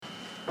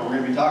We're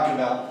going to be talking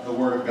about the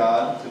Word of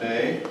God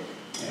today,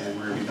 and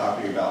we're going to be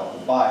talking about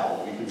the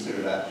Bible. We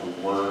consider that the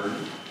Word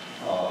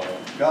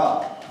of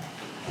God.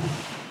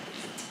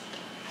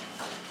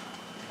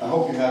 I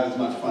hope you have as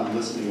much fun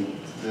listening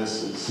to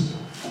this as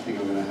I think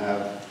I'm going to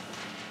have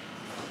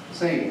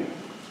saying it.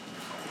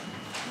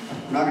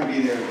 We're not going to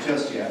be there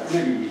just yet.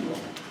 Maybe we will.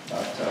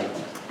 But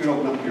you can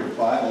open up your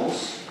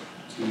Bibles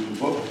to the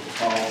book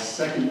called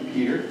 2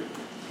 Peter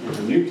in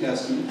the New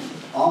Testament,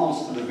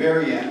 almost to the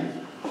very end.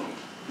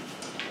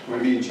 We're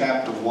going to be in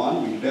chapter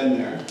 1. We've been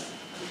there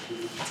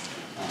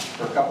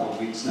for a couple of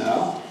weeks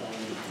now,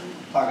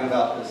 talking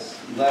about this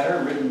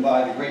letter written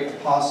by the great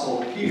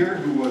apostle Peter,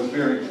 who was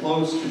very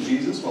close to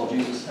Jesus while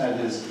Jesus had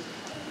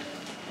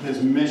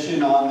his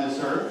mission on this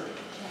earth,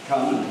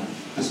 come and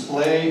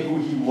display who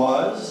he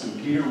was.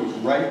 And Peter was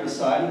right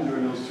beside him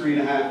during those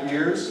 3.5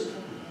 years.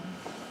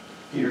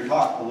 Peter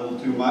talked a little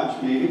too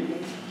much, maybe,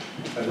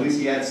 but at least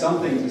he had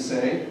something to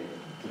say.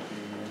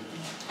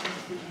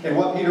 And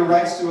what Peter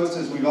writes to us,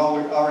 as we've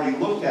already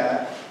looked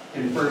at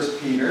in 1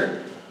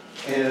 Peter,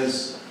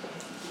 is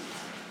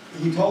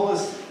he told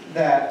us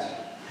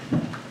that,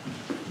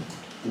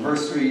 in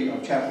verse 3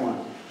 of chapter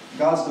 1,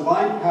 God's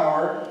divine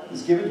power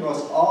has given to us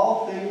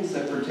all things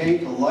that pertain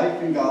to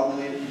life and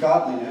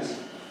godliness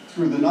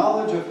through the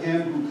knowledge of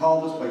him who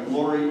called us by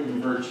glory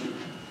and virtue.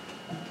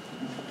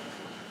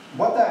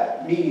 What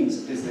that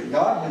means is that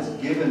God has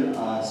given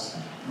us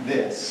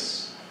this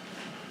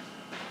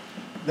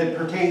that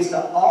pertains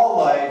to all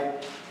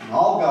life and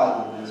all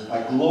godliness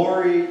by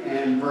glory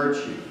and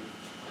virtue.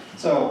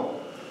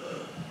 So,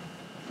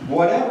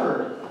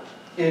 whatever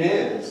it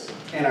is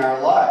in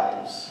our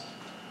lives,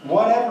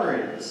 whatever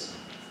it is,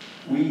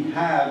 we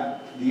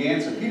have the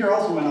answer. Peter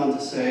also went on to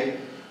say,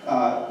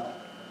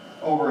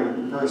 over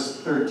in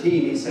verse 13,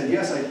 he said,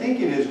 yes, I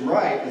think it is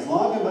right, as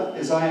long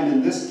as I am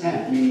in this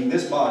tent, meaning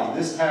this body,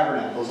 this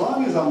tabernacle, as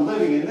long as I'm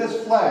living in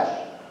this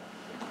flesh,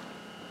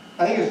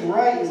 I think it's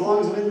right, as long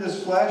as I'm in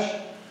this flesh,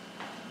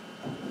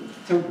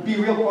 to be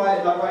real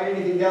quiet, not write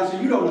anything down, so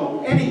you don't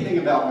know anything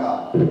about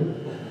God.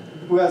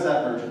 Who has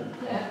that version?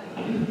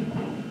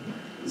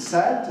 It's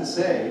sad to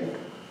say,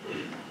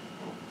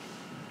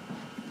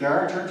 there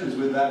are churches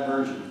with that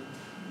version.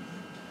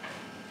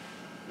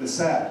 It's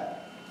sad.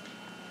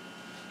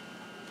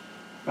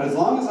 But as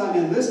long as I'm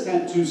in this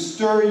tent to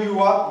stir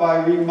you up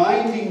by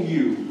reminding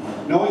you,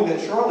 knowing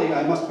that surely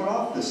I must put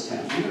off this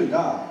tent, I'm going to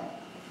die,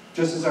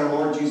 just as our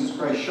Lord Jesus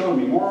Christ showed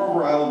me.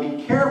 Moreover, I will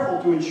be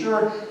careful to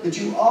ensure that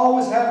you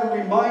always have a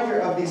reminder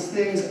of these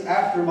things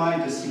after my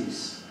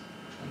decease.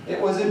 It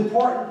was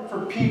important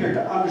for Peter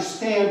to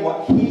understand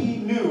what he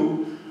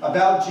knew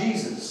about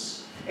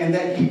Jesus and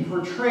that he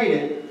portrayed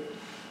it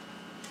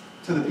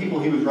to the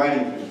people he was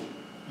writing to.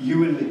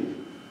 You and me.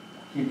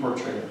 He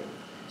portrayed it.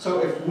 So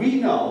if we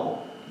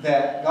know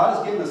that God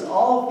has given us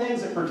all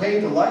things that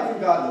pertain to life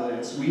and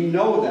godliness, we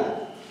know that.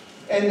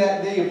 And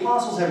that the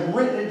apostles have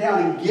written it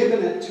down and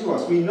given it to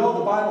us. We know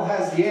the Bible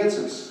has the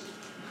answers.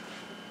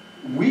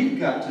 We've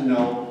got to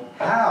know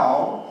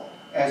how,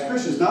 as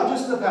Christians, not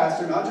just the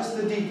pastor, not just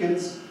the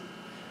deacons,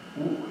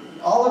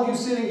 all of you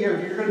sitting here,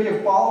 if you're going to be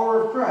a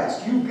follower of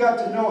Christ, you've got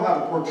to know how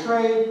to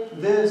portray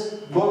this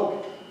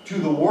book to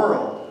the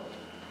world.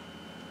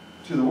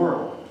 To the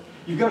world.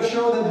 You've got to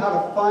show them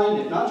how to find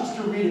it, not just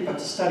to read it, but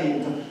to study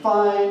it, to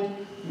find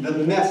the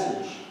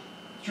message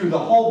through the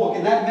whole book.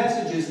 And that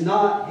message is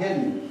not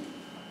hidden.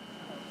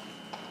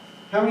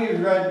 How many of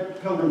you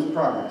read Pilgrim's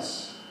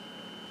Progress?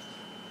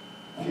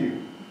 A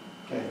few.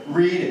 Okay.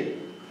 Read it.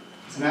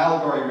 It's an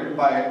allegory written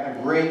by a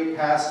great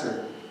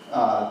pastor,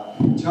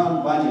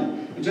 John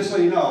Bunyan. And just so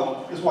you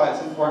know, this is why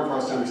it's important for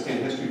us to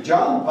understand history.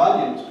 John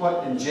Bunyan was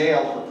put in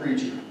jail for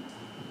preaching.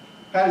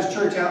 Had his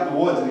church out in the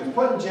woods, and he was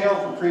put in jail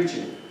for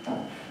preaching.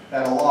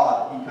 Had a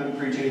law. He couldn't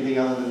preach anything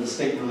other than the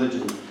state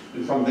religion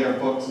and from their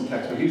books and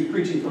texts. But he was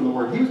preaching from the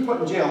Word. He was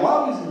put in jail.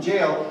 While he was in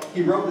jail,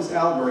 he wrote this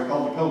allegory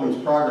called The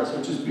Pilgrim's Progress,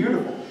 which is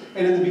beautiful.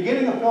 And in the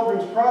beginning of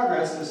Pilgrim's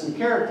Progress, there's some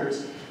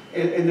characters,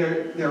 and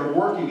they're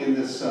working in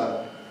this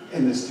town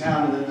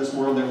and in this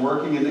world. They're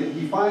working, and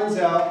he finds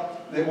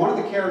out that one of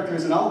the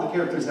characters, and all the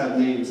characters have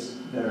names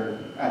that are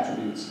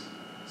attributes.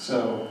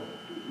 So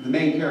the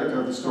main character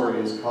of the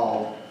story is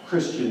called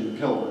Christian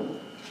Pilgrim.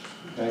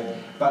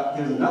 Okay? But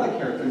there's another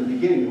character in the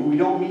beginning who we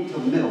don't meet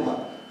till the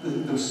middle.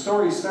 The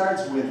story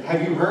starts with,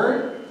 have you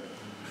heard?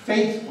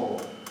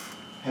 Faithful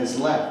has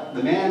left.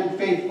 The man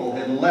faithful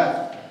had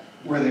left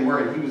where they were,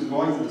 and he was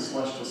going to the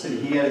celestial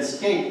city. He had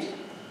escaped,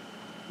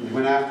 and he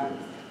went after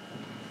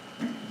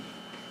him.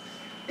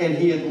 And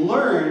he had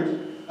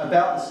learned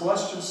about the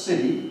celestial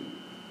city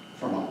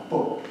from a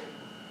book.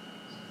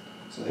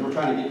 So they were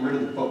trying to get rid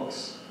of the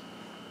books.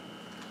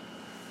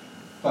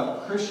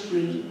 But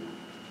Christian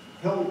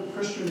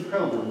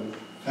Pilgrim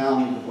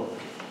found the book.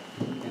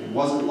 And it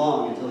wasn't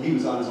long until he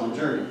was on his own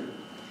journey.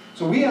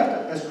 So we have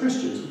to, as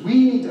Christians, we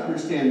need to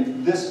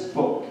understand this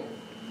book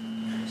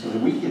so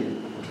that we can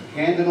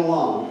hand it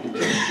along and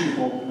teach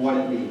people what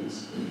it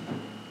means.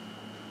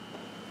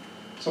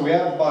 So we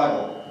have the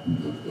Bible.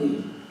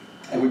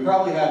 And we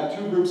probably have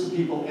two groups of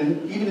people,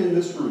 even in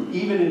this room,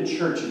 even in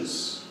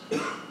churches,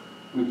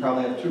 we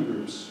probably have two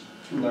groups,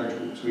 two large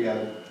groups. We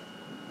have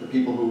the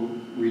people who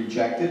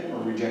reject it or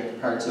reject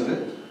parts of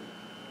it,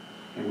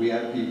 and we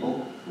have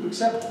people who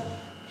accept it.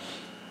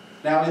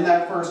 Now, in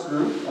that first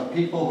group of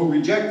people who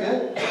reject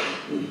it,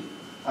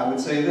 I would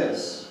say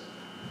this.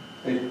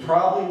 They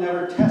probably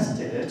never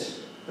tested it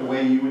the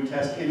way you would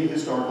test any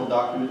historical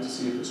document to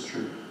see if it's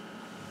true.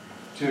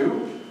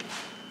 Two,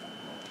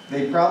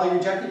 they probably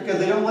reject it because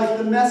they don't like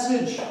the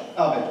message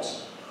of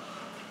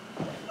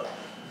it.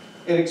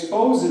 It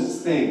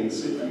exposes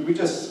things. We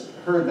just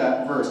heard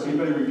that verse. Can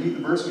anybody repeat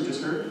the verse we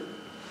just heard?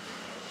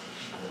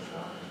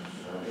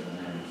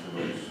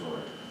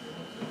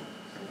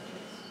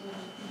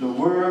 The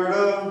Word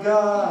of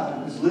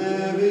God is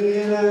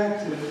living and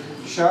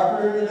active,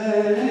 sharper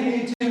than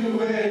any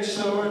two-edged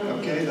sword.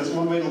 Okay, that's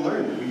one way to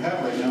learn it. We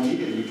have right now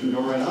media. You can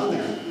go right on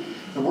there.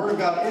 The Word of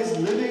God is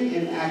living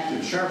and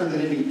active, sharper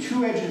than any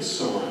two-edged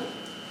sword.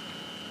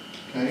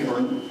 Okay,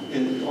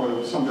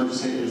 or some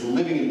versions say it is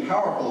living and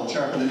powerful,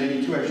 sharper than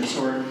any two-edged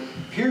sword,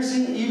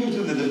 piercing even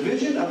to the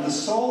division of the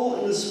soul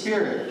and the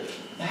spirit.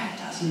 That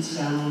doesn't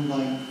sound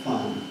like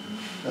fun,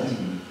 does it?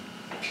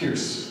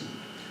 Piercing.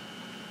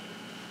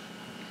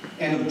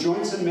 And of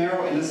joints and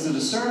marrow, and is the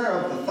discerner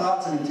of the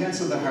thoughts and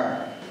intents of the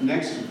heart.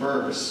 Next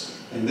verse,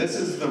 and this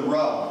is the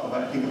rub of,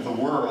 I think, of the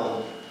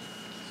world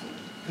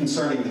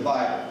concerning the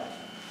Bible.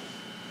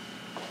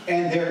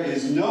 And there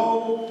is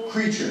no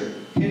creature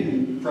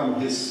hidden from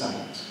his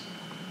sight.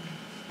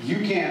 You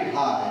can't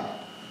hide.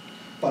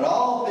 But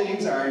all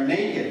things are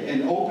naked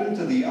and open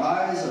to the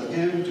eyes of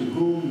him to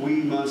whom we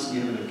must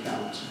give an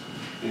account.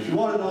 And if you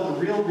want to know the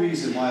real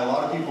reason why a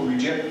lot of people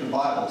reject the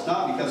Bible, it's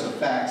not because of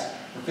facts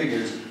or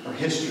figures or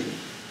history.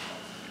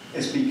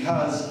 It's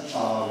because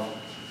of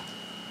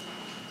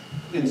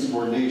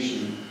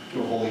insubordination to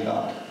a holy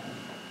God.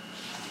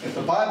 If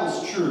the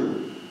Bible's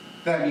true,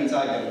 that means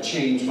I've got to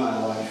change my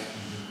life.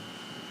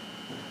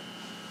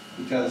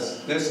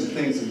 Because there's some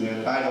things in there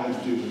that I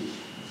don't do.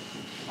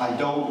 I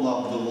don't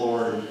love the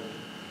Lord,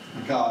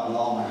 my God, with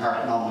all my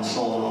heart and all my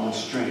soul and all my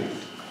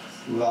strength,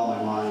 and with all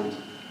my mind.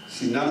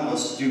 See, none of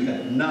us do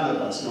that. None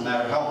of us, no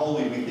matter how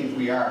holy we think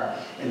we are,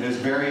 and there's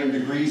varying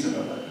degrees of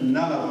it,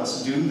 none of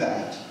us do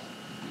that.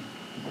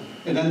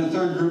 And then the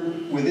third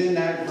group, within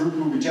that group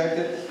who reject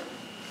it,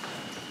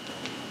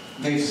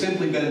 they've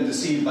simply been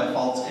deceived by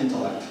false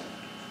intellect.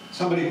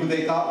 Somebody who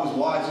they thought was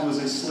wise, who was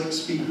a slick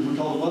speaker, who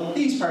told them, well,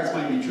 these parts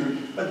might be true,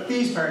 but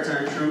these parts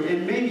aren't true,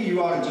 and maybe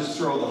you ought to just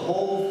throw the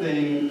whole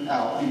thing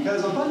out,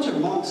 because a bunch of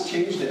monks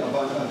changed it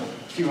a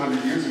few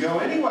hundred years ago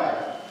anyway.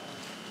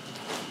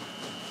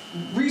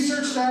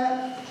 Research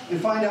that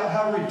and find out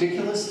how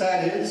ridiculous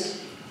that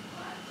is,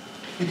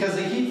 because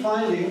they keep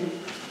finding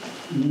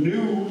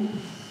new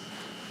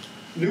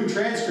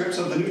transcripts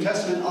of the New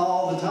Testament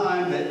all the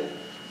time that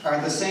are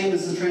the same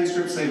as the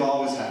transcripts they've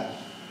always had.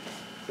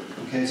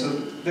 Okay, so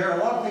there are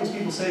a lot of things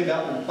people say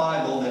about the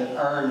Bible that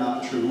are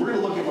not true. We're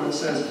going to look at what it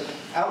says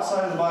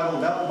outside of the Bible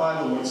about the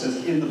Bible and what it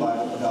says in the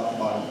Bible about the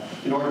Bible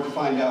in order to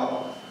find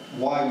out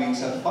why we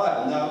accept the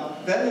Bible. Now,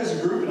 then there's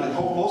a group, and I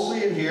hope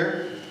mostly in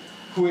here,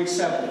 who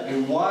accept it.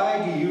 And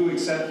why do you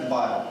accept the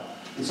Bible?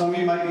 And some of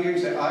you might be here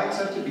and say, I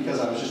accept it because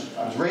I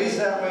was raised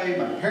that way,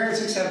 my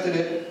parents accepted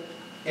it,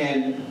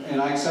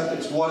 and I accept it.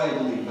 It's what I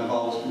believe. I've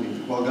always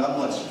believed it. Well, God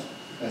bless you.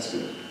 That's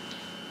good.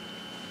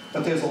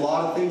 But there's a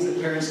lot of things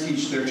that parents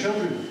teach their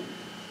children,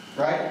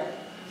 right?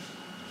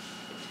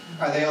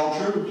 Are they all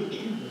true?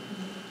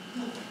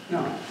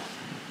 No.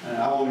 And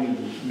I won't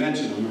even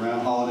mention them around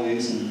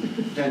holidays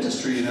and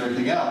dentistry and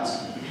everything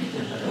else.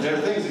 There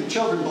are things that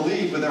children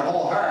believe with their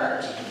whole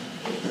heart.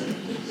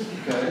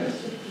 Okay?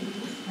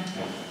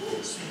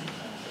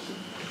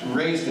 I'm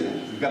raised in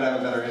it. We've got to have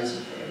a better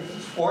answer.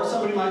 Or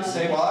somebody might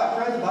say, well, I've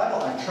read the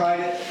Bible, I've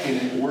tried it,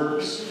 and it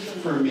works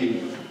for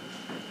me.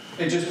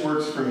 It just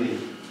works for me.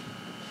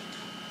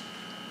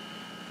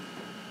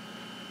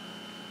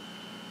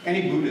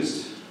 Any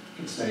Buddhist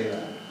can say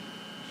that.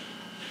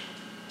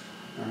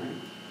 All right?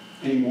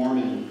 Any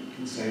Mormon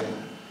can say that.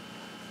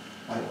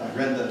 I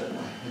read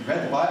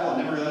the Bible,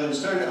 I never really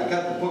understood it. I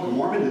got the Book of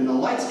Mormon, and the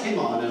lights came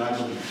on, and I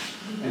believed.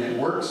 And it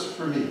works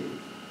for me.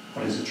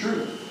 But is it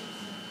true?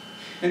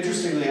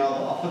 Interestingly,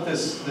 I'll put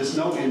this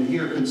note in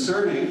here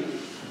concerning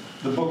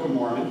the Book of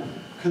Mormon,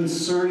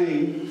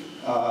 concerning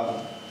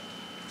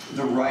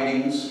the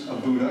writings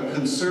of Buddha,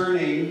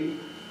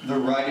 concerning the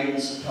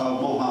writings of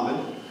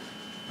Muhammad.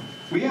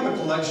 We have a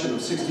collection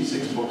of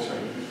 66 books right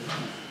here,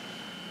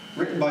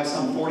 written by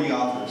some 40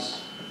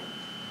 authors,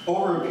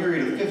 over a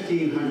period of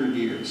 1,500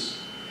 years,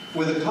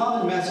 with a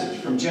common message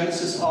from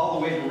Genesis all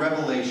the way to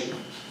Revelation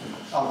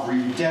of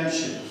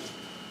redemption.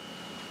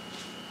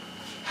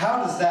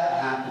 How does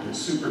that happen? It's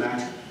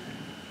supernatural.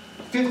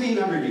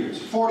 1,500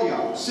 years, 40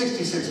 authors,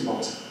 66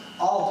 books,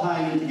 all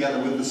tying in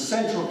together with the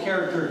central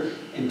character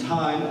and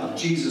time of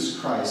Jesus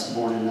Christ,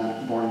 born in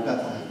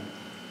Bethlehem.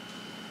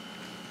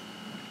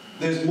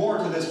 There's more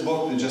to this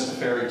book than just a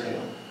fairy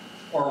tale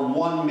or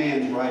one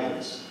man's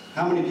writings.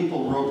 How many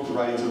people wrote the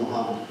writings of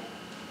Muhammad?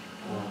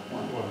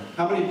 One.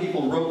 How many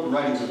people wrote the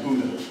writings of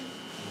Buddha?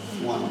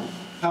 One.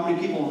 How many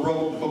people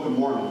wrote the Book of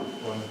Mormon?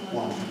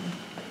 One.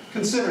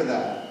 Consider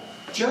that.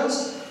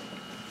 Just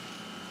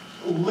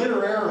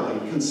literally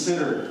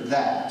consider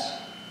that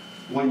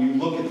when you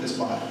look at this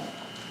Bible.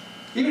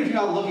 Even if you're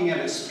not looking at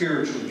it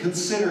spiritually,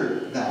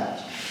 consider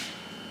that.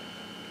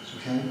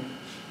 Okay?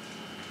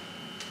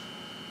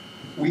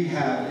 We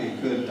have a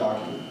good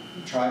document.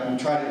 We tried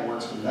it, it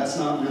works for me. That's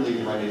not really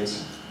the right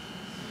answer.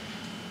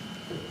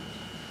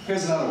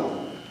 Here's another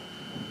one.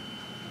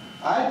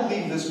 I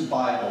believe this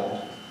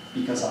Bible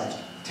because I've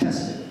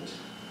tested it.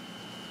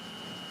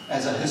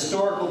 As a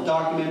historical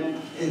document,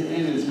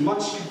 in as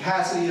much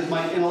capacity as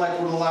my intellect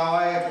would allow,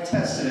 I have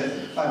tested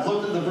it. I've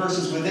looked at the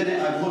verses within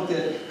it. I've looked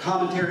at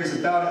commentaries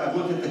about it. I've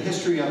looked at the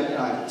history of it,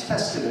 and I've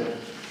tested it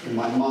in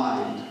my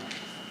mind.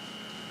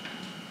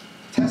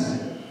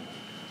 Tested it.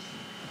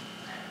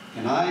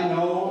 And I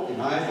know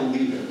and I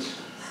believe it. Do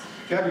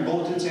you have your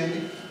bulletins,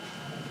 Andy?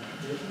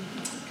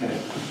 Okay.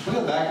 Look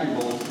at the back of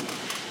your bulletin.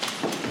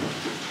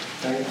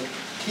 Okay.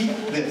 Keep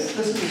this.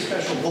 This is a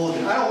special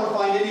bulletin. I don't want to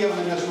find any of them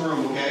in this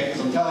room, okay?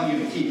 Because I'm telling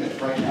you to keep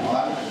it right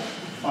now.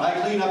 When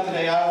I clean up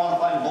today, I don't want to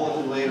find a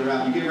bulletin laid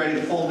around. You get ready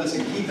to fold this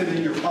and keep it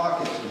in your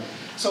pocket.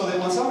 So that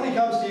when somebody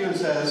comes to you and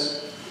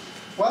says,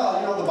 well,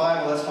 you know, the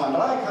Bible, that's fine,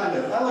 but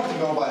I like to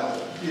go by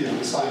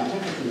the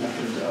scientific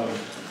method of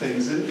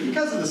things. And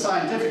because of the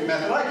scientific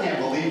method, I can't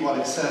believe what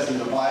it says in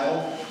the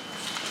Bible.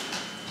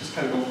 Just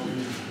kind of go.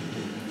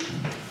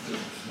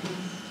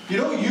 You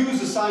don't use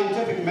the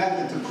scientific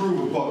method to prove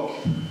a book.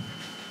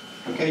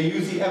 Okay, you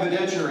use the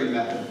evidentiary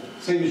method,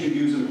 same as you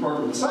use in the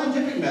courtroom. The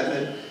scientific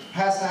method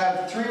has to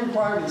have 3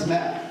 requirements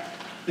met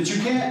that you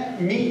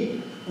can't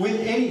meet with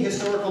any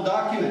historical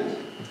document.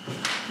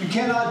 You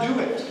cannot do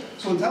it.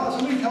 So when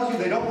somebody tells you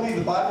they don't believe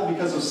the Bible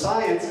because of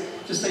science,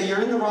 just say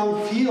you're in the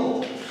wrong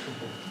field.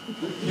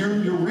 You're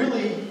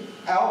really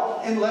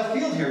out in left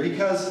field here,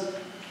 because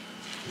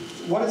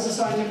what is the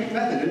scientific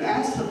method? And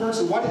ask the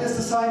person, what is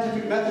the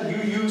scientific method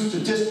you use to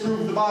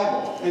disprove the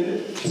Bible?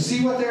 And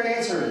see what their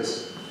answer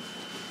is.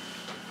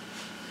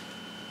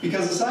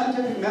 Because the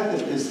scientific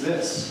method is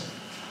this.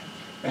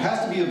 It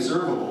has to be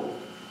observable.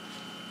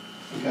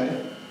 Okay?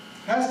 It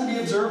has to be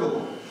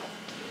observable.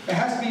 It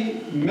has to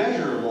be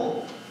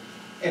measurable.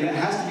 And it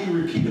has to be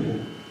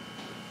repeatable.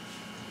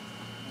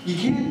 You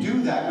can't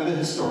do that with a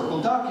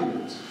historical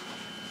document.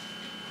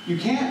 You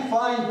can't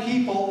find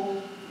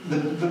people,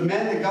 the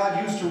men that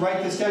God used to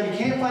write this down, you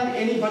can't find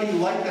anybody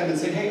like them and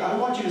say, hey, I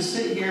want you to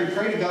sit here and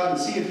pray to God and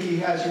see if He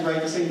has you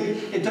write the same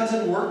thing. It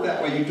doesn't work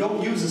that way. You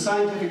don't use the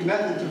scientific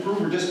method to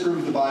prove or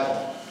disprove the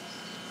Bible.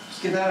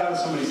 Just get that out of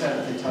somebody's head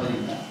if they tell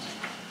you that.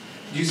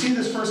 Do you see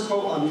this first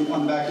quote on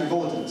the back of your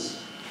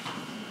bulletins?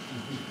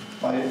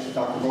 By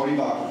Dr. Bodhi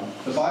Bachman.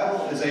 The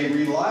Bible is a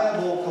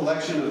reliable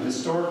collection of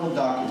historical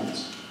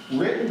documents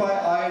written by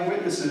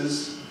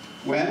eyewitnesses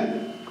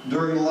when?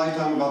 During the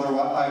lifetime of other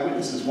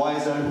eyewitnesses. Why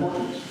is that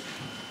important?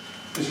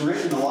 It's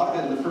written, a lot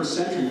of it in the first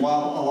century,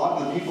 while a lot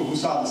of the people who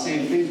saw the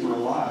same things were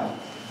alive.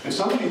 If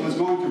somebody was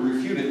going to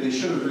refute it, they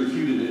should have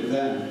refuted it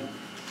then.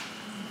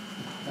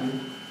 Okay?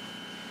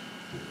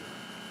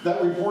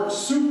 That reports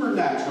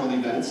supernatural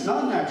events,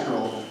 not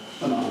natural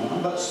phenomena,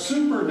 but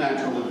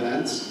supernatural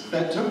events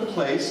that took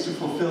place to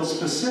fulfill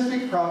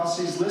specific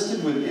prophecies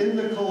listed within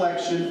the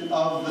collection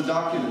of the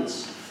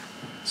documents.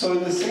 So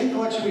in the same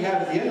collection we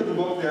have at the end of the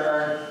book, there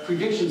are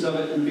predictions of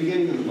it in the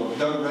beginning of the book.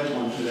 Doug read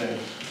one today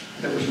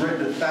that was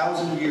written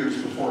 1,000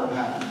 years before it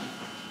happened.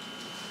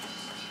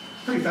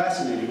 Pretty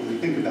fascinating when we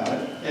think about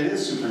it. It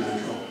is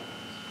supernatural.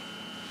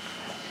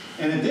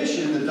 In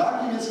addition, the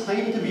documents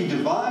claim to be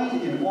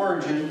divine in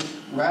origin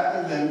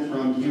rather than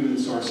from human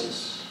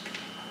sources.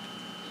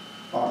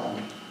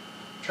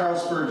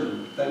 Charles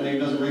Spurgeon, that name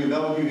doesn't ring a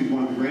bell with you, he's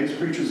one of the greatest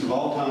preachers of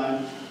all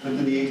time, lived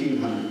in the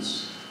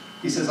 1800s.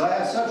 He says, I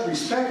have such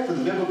respect for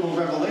the biblical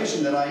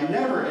revelation that I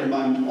never in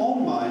my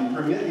own mind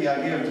permit the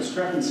idea of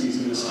discrepancies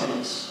and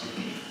mistakes.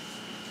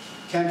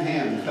 Ken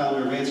Ham, the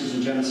founder of Answers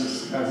in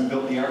Genesis, the guy who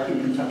built the Ark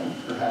in Kentucky,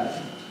 or had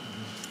it.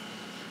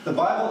 The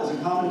Bible is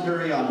a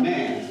commentary on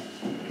man,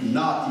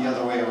 not the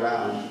other way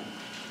around.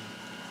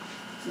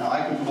 Now,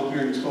 I can come up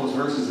here and expose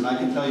verses, and I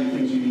can tell you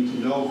things you need to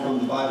know from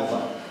the Bible,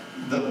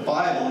 but the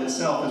Bible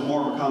itself is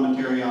more of a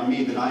commentary on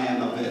me than I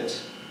am of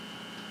it.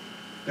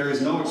 There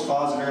is no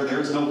expositor, there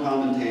is no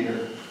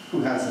commentator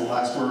who has the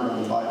last word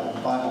on the Bible.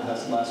 The Bible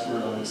has the last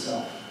word on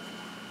itself.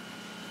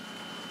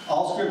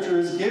 All Scripture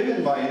is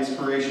given by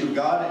inspiration of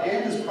God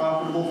and is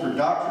profitable for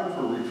doctrine,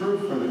 for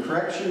reproof, for the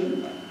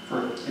correction,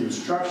 for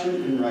instruction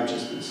in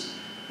righteousness.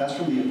 That's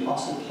from the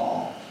Apostle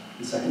Paul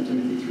in 2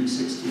 Timothy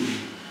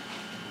 3:16.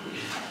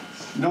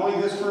 Knowing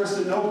this first,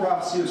 that no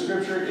prophecy of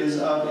Scripture is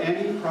of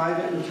any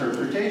private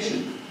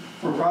interpretation.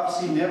 For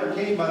prophecy never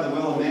came by the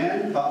will of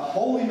man, but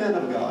holy men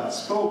of God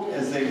spoke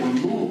as they were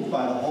moved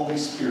by the Holy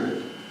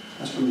Spirit.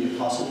 That's from the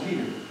Apostle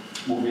Peter.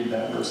 We'll read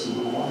that verse in a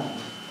little while.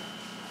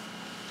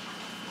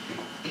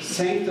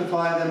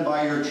 Sanctify them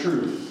by your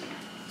truth.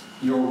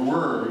 Your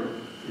word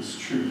is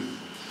truth.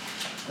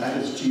 That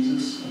is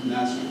Jesus of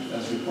Nazareth,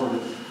 as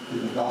recorded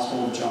in the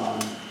Gospel of John,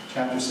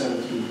 chapter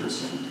 17, verse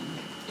 17.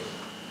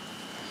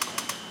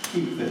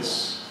 Keep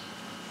this.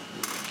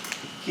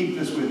 Keep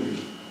this with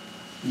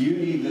you. You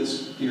need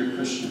this, dear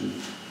Christian,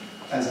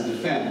 as a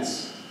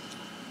defense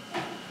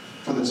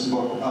for this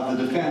book, of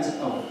the defense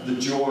of the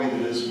joy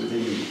that is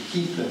within you.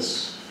 Keep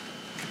this.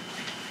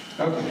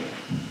 Okay.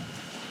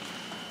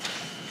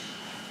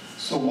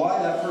 So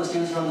why that first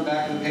answer on the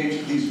back of the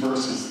page? These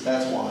verses.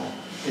 That's why.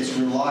 It's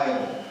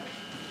reliable.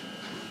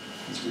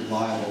 It's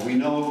reliable. We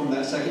know from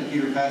that 2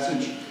 Peter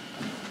passage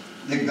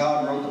that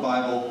God wrote the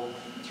Bible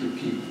through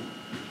people.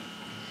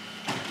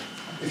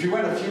 If you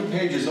went a few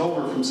pages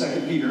over from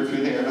 2 Peter, if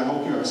you're there, and I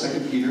hope you are,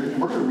 2 Peter, and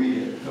we're going to read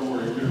it. Don't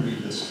worry, we're going to read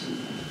this.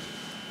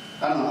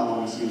 I don't know how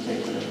long it's going to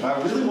take today, but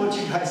I really want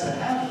you guys to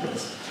have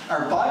this.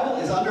 Our Bible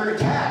is under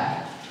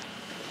attack.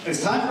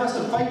 It's time for us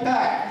to fight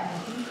back.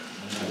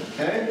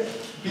 Okay?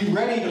 Be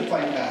ready to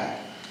fight back.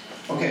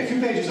 Okay, a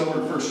few pages over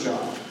to 1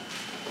 John.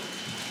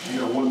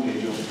 Here, one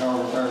page over,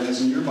 however far it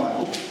is in your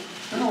Bible.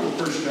 Turn over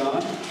to 1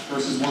 John,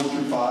 verses 1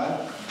 through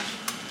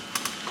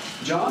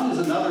 5. John is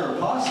another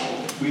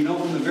apostle, we know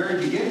from the very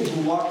beginning,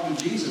 who walked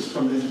with Jesus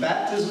from his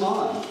baptism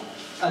on.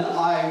 An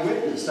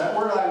eyewitness. That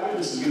word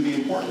eyewitness is going to be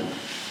important.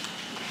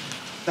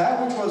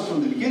 That which was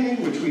from the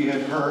beginning, which we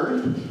have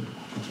heard,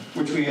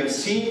 which we have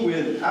seen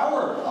with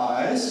our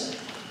eyes,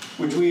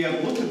 which we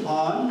have looked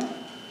upon,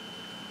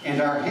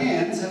 and our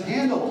hands have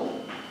handled,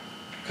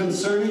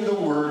 concerning the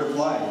word of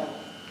life.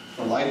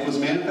 For life was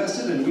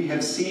manifested, and we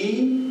have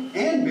seen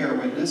and bear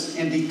witness,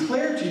 and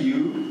declare to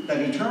you that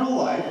eternal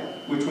life,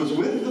 which was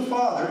with the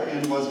Father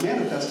and was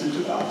manifested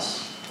to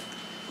us.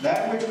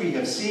 That which we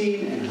have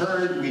seen and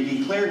heard, we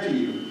declare to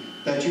you,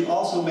 that you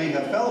also may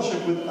have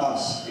fellowship with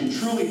us. And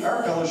truly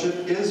our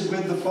fellowship is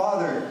with the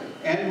Father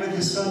and with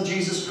his Son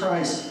Jesus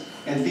Christ.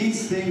 And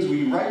these things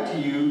we write to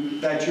you,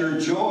 that your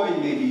joy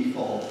may be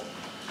full.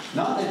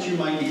 Not that you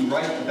might be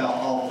right about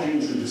all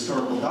things in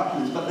historical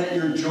documents, but that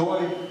your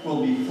joy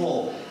will be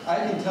full. I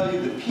can tell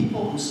you that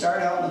people who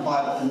start out in the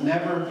Bible and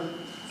never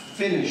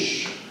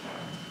finish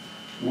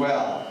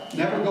well,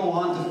 never go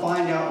on to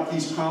find out if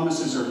these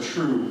promises are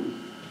true.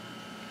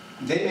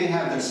 They may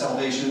have their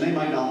salvation, they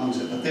might not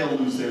lose it, but they'll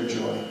lose their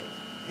joy.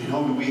 And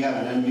oh, do we have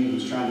an enemy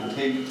who's trying to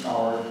take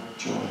our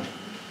joy.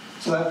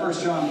 So that 1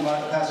 John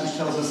passage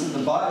tells us that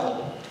the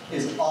Bible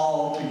is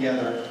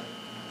altogether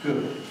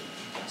good.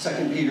 2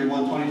 Peter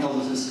 1:20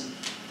 tells us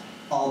it's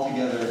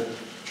altogether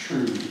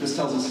true. This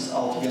tells us it's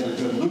altogether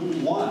good. Luke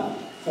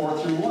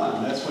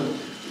 1:4-1. That's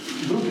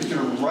what Luke is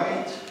going to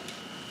write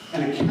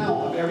an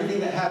account of everything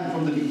that happened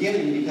from the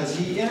beginning, because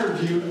he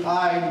interviewed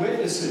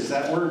eyewitnesses.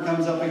 That word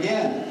comes up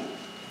again.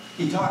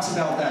 He talks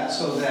about that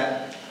so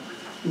that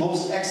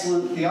most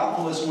excellent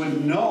Theophilus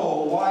would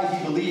know why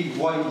he believed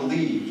what he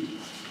believed.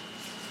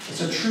 It's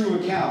a true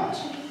account.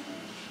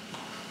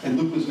 And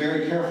Luke was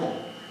very careful.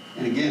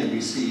 And again,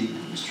 we see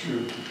it's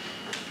true.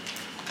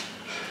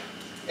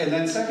 And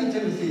then 2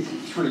 Timothy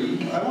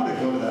 3, I want to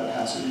go to that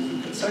passage.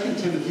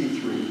 2 Timothy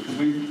 3, because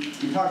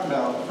we talked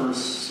about verse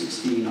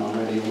 16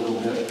 already a little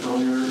bit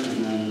earlier,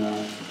 and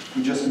then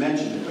we just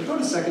mentioned it. But go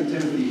to 2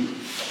 Timothy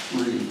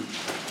 3.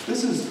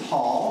 This is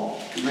Paul,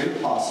 the great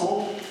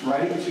apostle,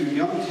 writing to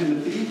young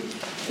Timothy,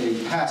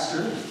 a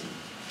pastor,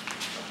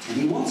 and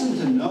he wants him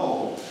to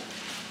know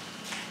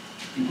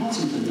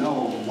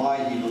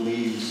why he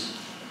believes,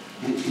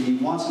 and he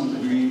wants him to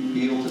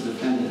be able to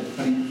defend it.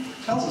 But he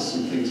tells us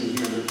some things in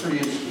here that are pretty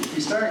interesting.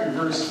 We start in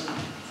verse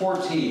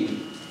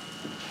 14.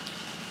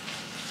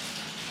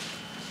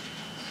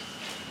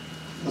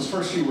 Those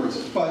first few words.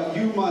 But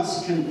you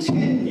must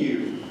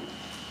continue.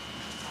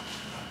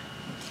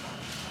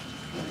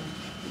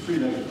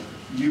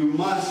 You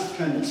must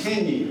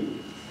continue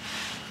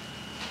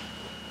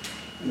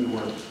in the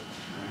word.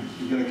 Right?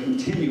 You've got to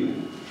continue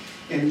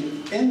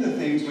in the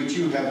things which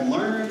you have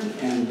learned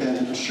and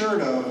been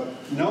assured of,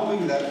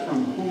 knowing that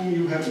from whom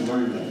you have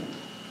learned them,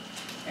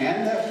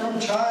 and that from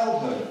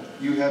childhood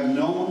you have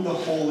known the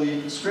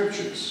Holy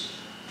Scriptures,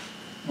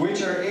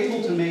 which are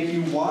able to make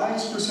you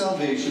wise for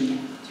salvation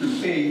through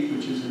faith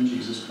which is in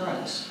Jesus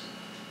Christ.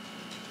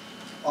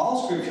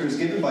 All Scripture is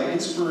given by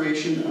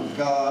inspiration of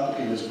God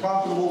and is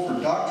profitable for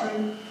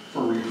doctrine,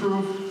 for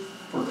reproof,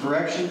 for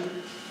correction,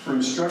 for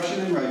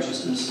instruction in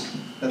righteousness,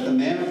 that the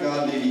man of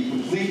God may be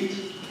complete,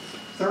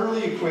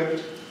 thoroughly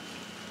equipped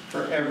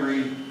for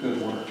every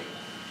good work.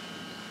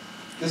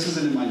 This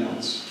isn't in my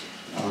notes.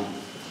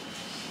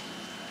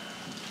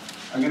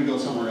 I'm going to go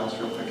somewhere else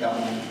real quick out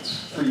of my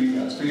notes for you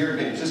guys, for your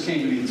advantage. This came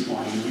to me this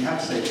morning, and we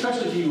have to say,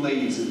 especially to you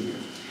ladies in here,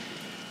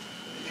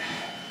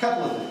 a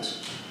couple of things.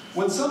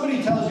 When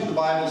somebody tells you the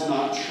Bible's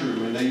not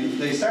true, and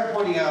they start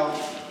pointing out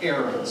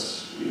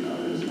errors,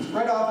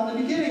 right off in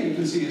the beginning you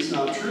can see it's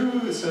not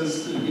true. It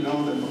says,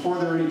 that before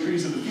there were any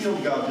trees of the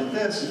field, God did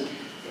this.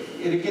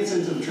 And it gets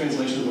into the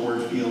translation of the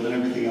word field and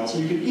everything else.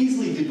 And you can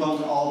easily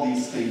debunk all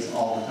these things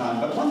all the time.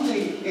 But one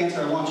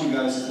answer I want you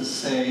guys to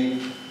say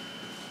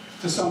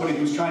to somebody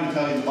who's trying to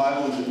tell you the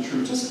Bible isn't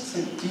true, just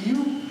say, do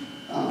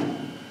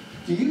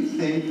you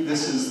think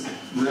this is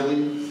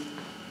really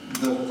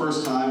the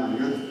first time,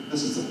 or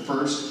this is the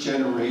first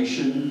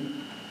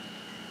generation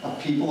of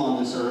people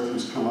on this earth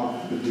who's come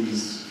up with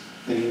these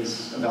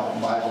things about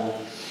the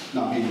Bible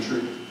not being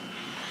true.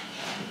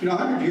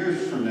 100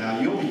 years from now,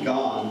 you'll be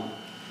gone,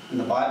 and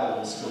the Bible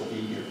will still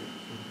be here.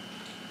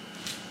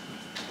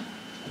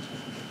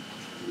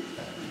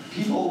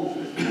 People,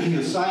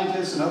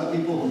 scientists and other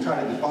people who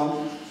try to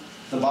debunk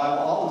the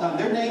Bible all the time,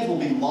 their names will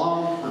be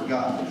long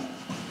forgotten.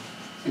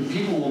 And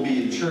people will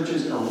be in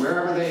churches or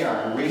wherever they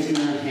are, raising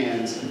their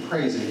hands and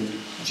praising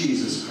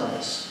Jesus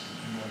Christ.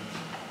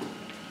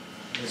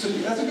 So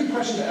that's a good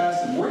question to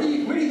ask them. Where do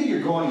you think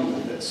you're going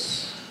with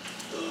this?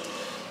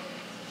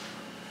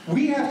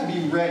 We have to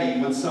be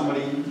ready when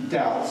somebody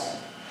doubts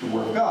the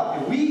Word of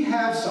God. If we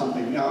have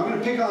something, now I'm going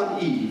to pick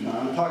on Eve. I'm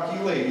going to talk to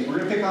you ladies. We're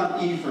going to pick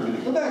on Eve for a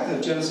minute. Go back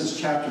to Genesis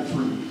chapter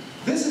 3.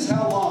 This is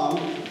how long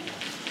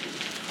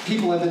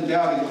people have been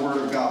doubting the Word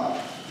of God.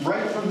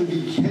 Right from the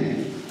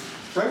beginning.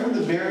 Right from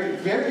the very,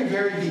 very,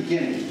 very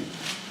beginning.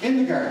 In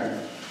the garden.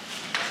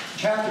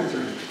 Chapter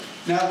 3.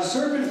 Now the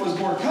serpent was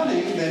more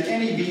cunning than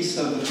any beast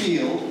of the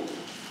field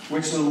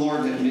which the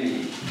Lord had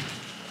made.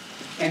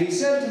 And he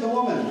said to the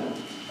woman,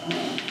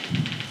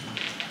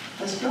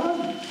 has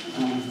God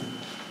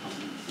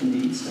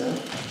indeed said,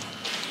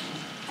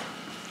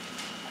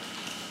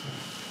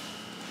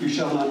 you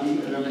shall not eat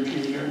of every tree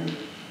of the garden?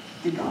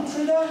 Did God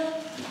say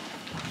that?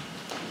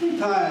 How many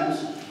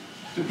times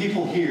do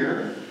people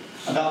hear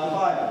about the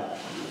Bible?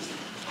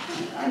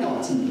 I know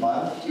it's in the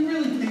Bible. Do you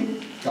really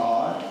think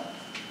God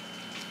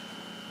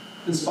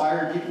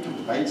inspired people to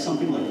write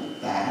something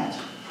like that?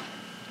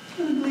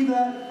 Do you really believe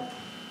that?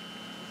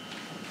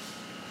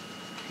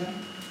 Okay.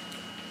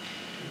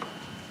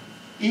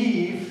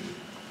 Eve,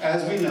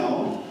 as we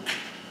know,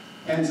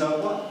 ends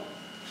up what?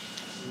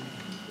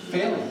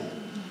 Failing.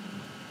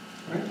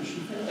 Right? She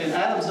failed. And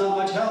Adam's not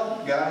much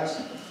help,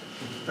 guys.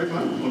 Right?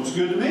 Looks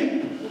good to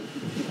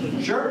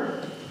me.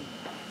 Sure.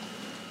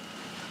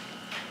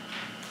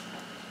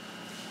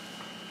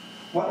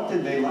 What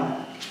did they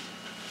lack?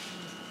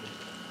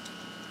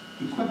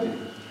 Equipping.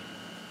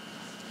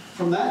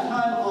 From that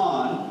time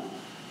on,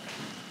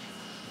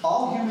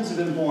 all humans have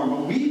been born,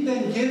 but we've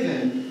been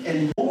given,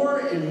 and more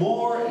and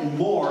more and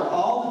more,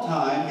 all the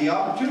time, the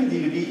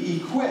opportunity to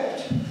be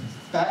equipped.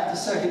 Back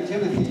to 2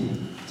 Timothy,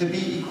 to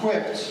be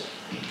equipped.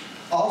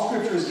 All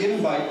Scripture is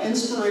given by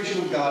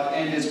inspiration of God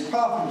and is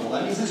profitable.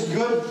 That means it's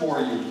good for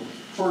you.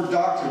 For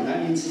doctrine,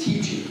 that means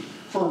teaching.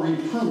 For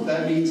reproof,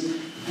 that means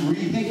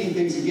rethinking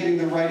things and getting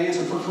the right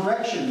answer. For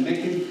correction,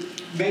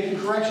 making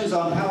corrections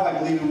on how I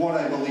believe and what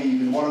I believe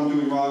and what I'm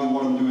doing wrong and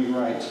what I'm doing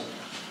right.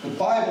 The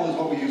Bible is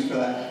what we use for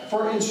that.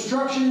 For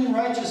instruction in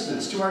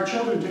righteousness to our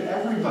children, to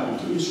everybody,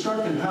 to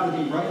instruct them how to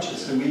be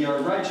righteous. And we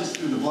are righteous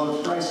through the blood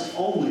of Christ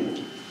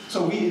only.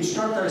 So we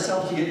instruct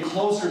ourselves to get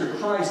closer to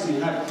Christ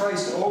and have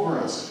Christ over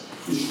us.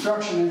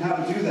 Instruction in how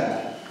to do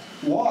that.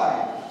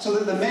 Why? So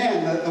that the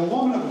man, the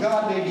woman of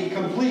God may be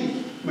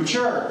complete,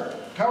 mature,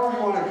 however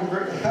you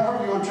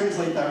want to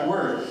translate that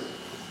word,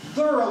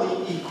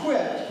 thoroughly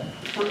equipped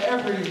for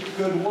every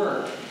good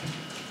work.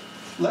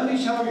 Let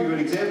me tell you an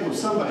example of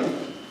somebody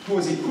who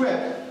was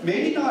equipped,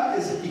 maybe not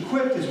as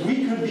equipped as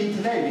we could be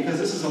today, because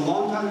this is a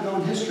long time ago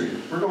in history.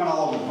 We're going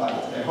all over the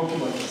Bible today. I hope you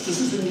like this. This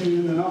isn't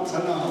in the notes. I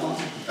don't know how long.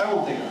 That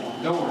won't take that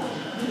long. Don't worry.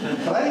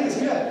 But I think it's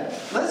good.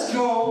 Let's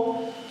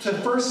go to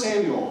 1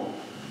 Samuel.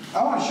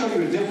 I want to show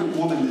you a different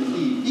woman than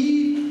Eve.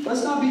 Eve,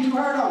 let's not be too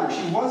hard on her.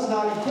 She was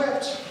not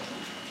equipped.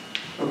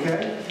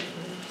 Okay?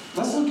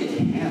 Let's look at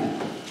Hannah.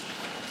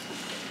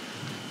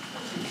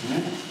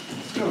 Okay?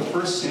 Let's go to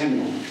 1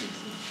 Samuel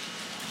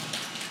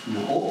in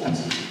the Old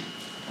Testament.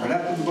 Right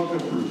after the book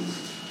of Ruth.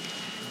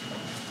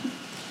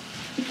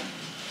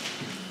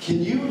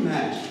 Can you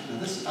imagine?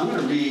 Now I'm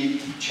going to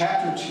read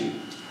chapter 2.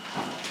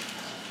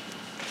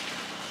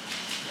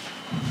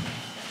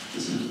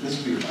 This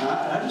is beautiful.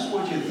 I just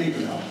want you to think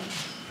about it.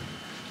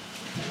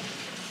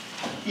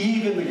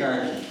 Eve in the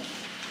garden.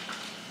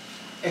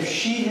 If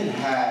she had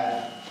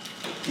had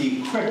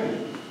the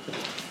equipment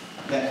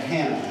that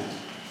Hannah had.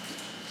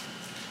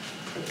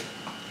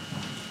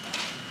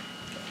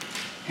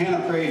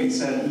 Hannah prayed and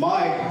said,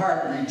 my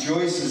heart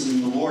rejoices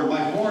in the Lord.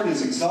 My horn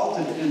is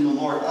exalted in the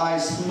Lord. I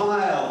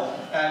smile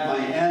at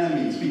my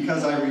enemies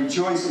because I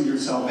rejoice in your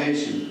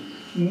salvation.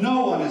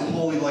 No one is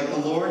holy like the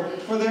Lord,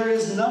 for there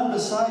is none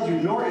beside you,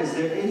 nor is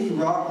there any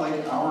rock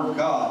like our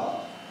God.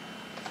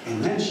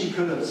 And then she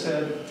could have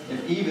said,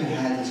 if Eve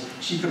had this,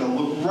 she could have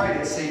looked right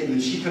at Satan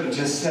and she could have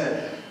just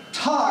said,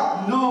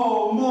 talk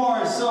no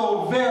more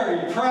so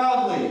very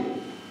proudly.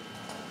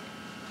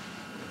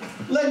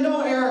 Let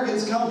no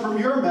arrogance come from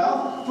your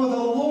mouth, for the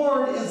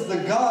Lord is the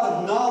God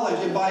of knowledge,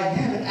 and by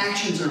Him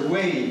actions are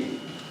weighed.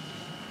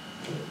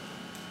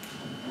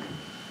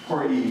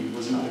 Poor Eve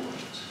was not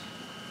equipped.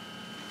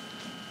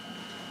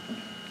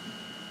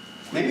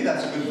 Maybe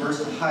that's a good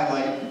verse to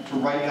highlight, to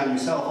write down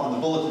yourself on the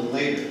bulletin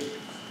later.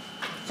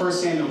 1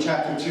 Samuel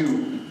chapter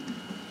 2,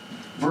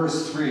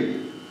 verse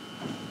 3.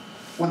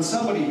 When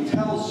somebody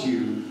tells you,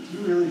 do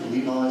you really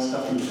believe all that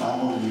stuff in the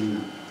Bible? I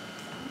mean,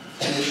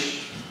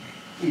 fish,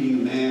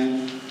 eating a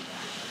man.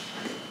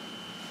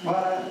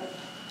 What?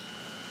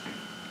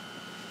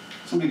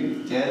 Somebody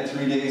dead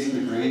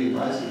reigning,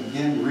 rising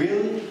again.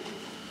 Really?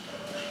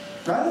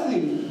 Rather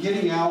than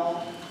getting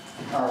out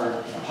our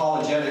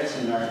apologetics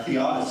and our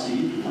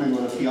theodicy, wondering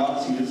what a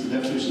theodicy is, the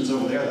definition's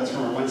over there, that's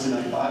from our Wednesday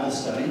night Bible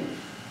study,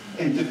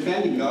 and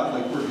defending God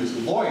like we're his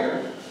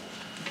lawyer,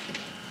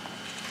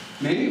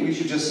 maybe we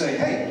should just say,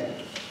 hey,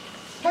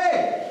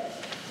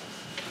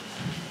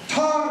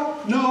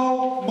 talk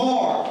no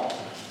more.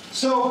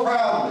 So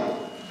proudly.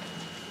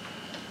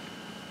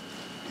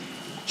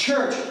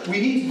 Church, we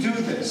need to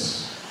do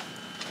this.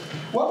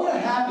 What would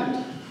have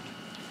happened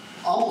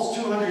almost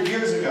 200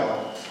 years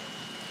ago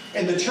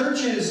in the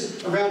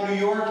churches around New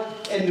York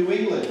and New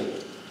England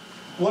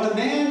when a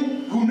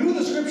man who knew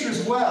the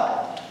scriptures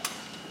well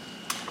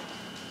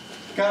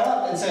got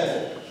up and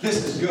said,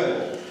 this is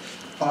good,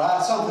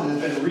 but something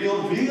has been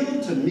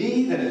revealed to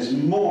me that is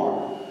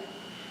more.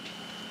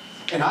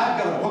 And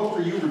I've got a book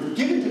for you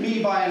given to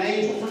me by an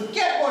angel.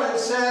 Forget what it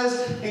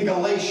says in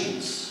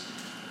Galatians.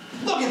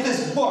 Look at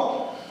this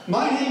book.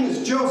 My name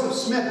is Joseph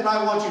Smith, and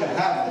I want you to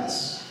have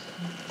this.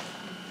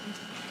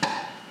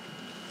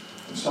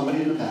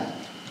 Somebody in the back,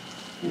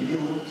 maybe a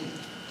little kid,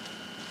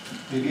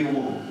 maybe a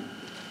woman,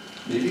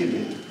 maybe a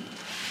man,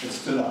 that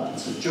stood up and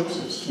said,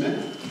 Joseph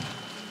Smith,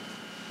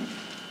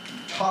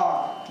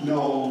 talk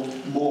no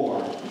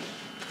more.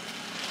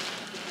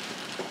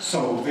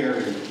 So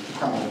very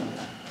proud of you.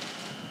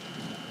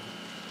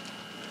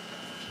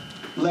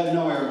 Let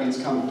no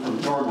arrogance come from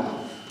your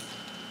mouth,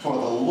 for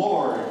the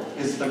Lord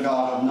is the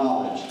God of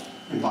knowledge,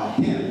 and by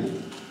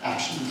him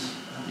actions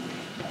are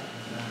made.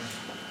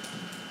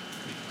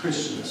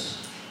 Christians,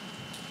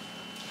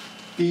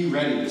 be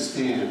ready to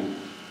stand.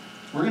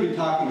 We're going to be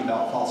talking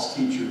about false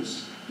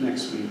teachers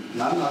next week,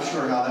 and I'm not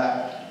sure how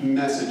that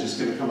message is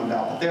going to come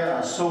about, but there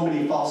are so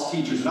many false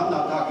teachers, and I'm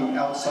not talking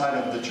outside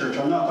of the church.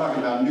 I'm not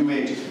talking about New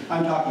Age.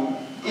 I'm talking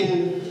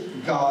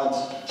in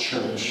God's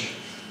church.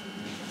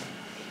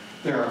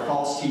 There are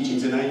false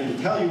teachings, and I can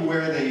tell you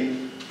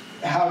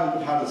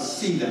how to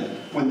see them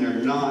when they're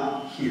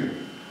not here,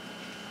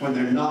 when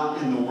they're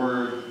not in the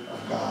Word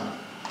of God.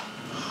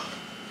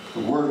 The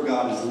Word of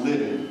God is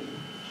living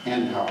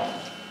and powerful.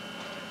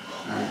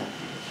 All right.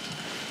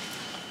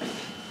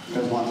 You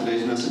guys want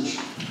today's message?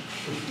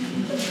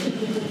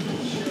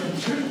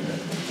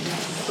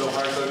 So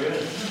far, so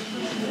good.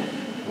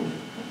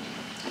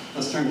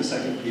 Let's turn to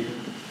 2 Peter.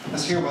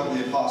 Let's hear about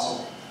the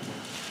apostle.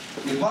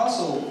 The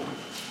apostle,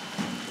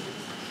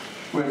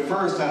 who at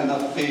first had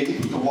enough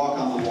faith to walk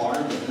on the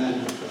water, but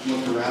then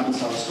looked around and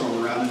saw the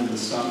storm around him in the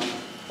sun,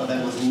 but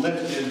then was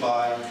lifted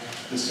by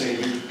the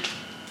Savior.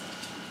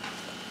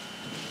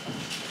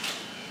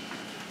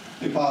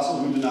 The apostle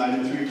who denied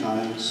him 3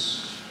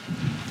 times,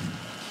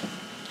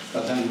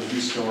 but then was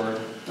restored.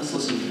 Let's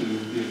listen to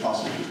the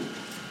apostle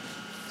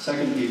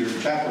Peter. 2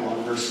 Peter chapter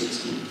 1, verse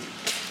 16.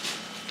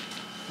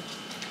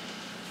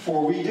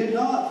 For we did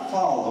not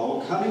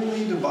follow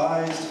cunningly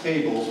devised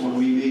fables when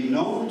we made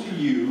known to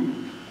you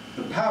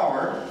the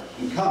power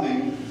and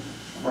coming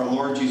of our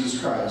Lord Jesus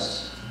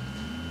Christ,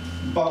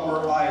 but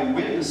were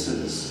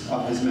eyewitnesses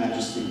of his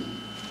majesty.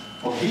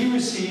 For he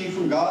received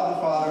from God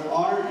the Father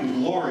honor and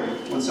glory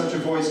when such a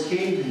voice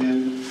came to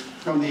him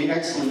from the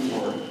excellent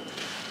Lord.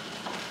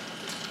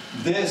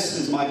 This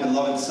is my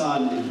beloved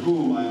Son, in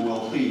whom I am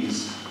well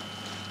pleased.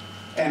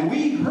 And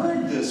we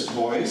heard this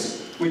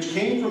voice, which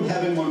came from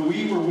heaven when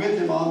we were with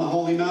him on the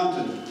holy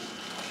mountain.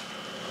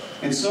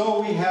 And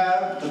so we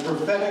have the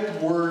prophetic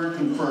word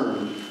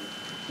confirmed,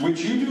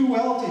 which you do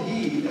well to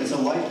heed as a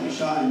light that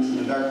shines in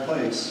a dark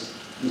place,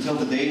 until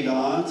the day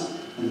dawns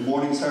and the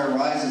morning star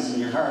rises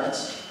in your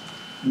hearts,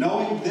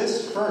 knowing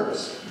this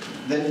first,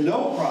 that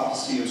no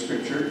prophecy of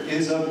Scripture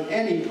is of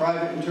any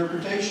private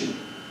interpretation.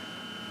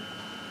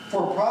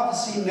 For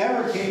prophecy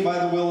never came by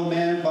the will of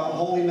man, but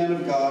holy men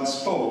of God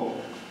spoke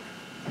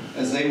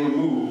as they were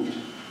moved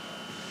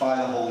by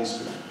the Holy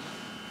Spirit.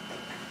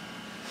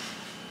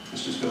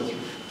 Let's just go through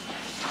it.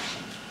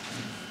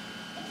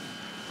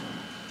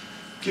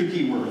 A few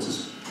key words,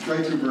 just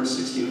right through verse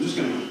 16. I'm just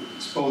going to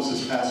expose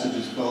this passage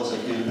as well as I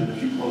can, and then a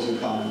few closing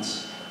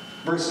comments.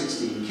 Verse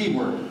 16, key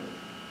word.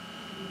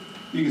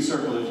 You can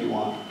circle it if you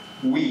want.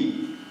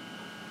 We.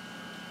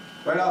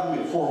 Right off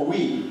the bat, for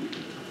we.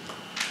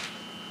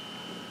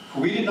 For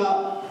we did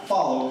not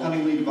follow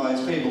cunningly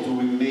devised fables when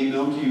we made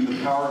known to you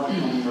the power of the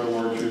coming of our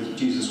Lord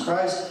Jesus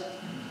Christ,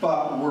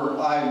 but were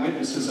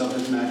eyewitnesses of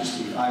his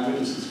majesty.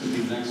 Eyewitnesses could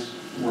be the next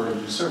word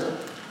you circle.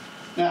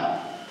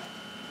 Now,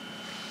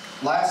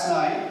 last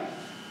night,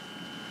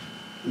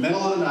 middle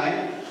of the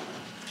night,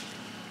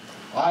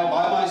 I,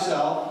 by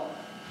myself,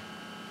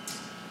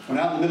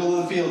 went out in the middle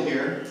of the field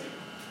here,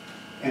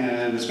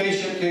 and the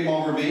spaceship came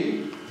over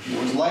me.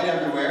 There was light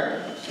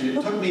everywhere, and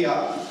it took me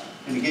up,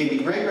 and it gave me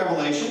great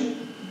revelation.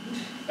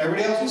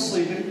 Everybody else was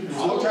sleeping. There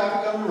was no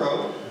traffic on the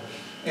road,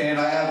 and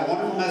I have a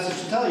wonderful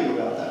message to tell you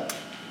about that.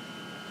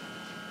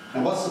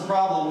 And what's the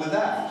problem with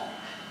that?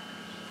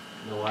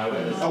 No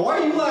eyewitness. Now, why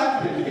are you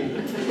laughing at me?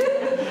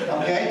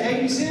 Okay,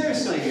 take me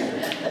seriously here.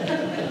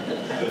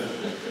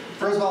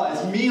 First of all,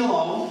 it's me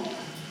alone.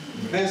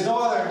 There's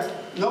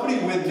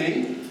nobody with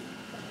me.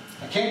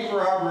 can't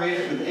corroborate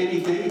it with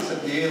anything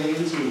except the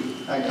aliens who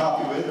I had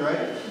coffee with,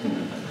 right?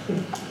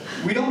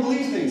 We don't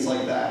believe things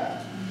like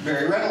that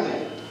very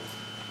readily.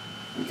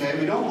 Okay?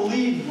 We don't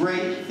believe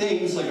great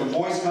things like a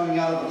voice coming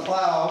out of a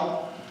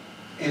cloud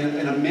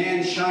and a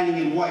man shining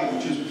in white,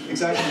 which is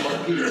exactly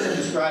what Peter's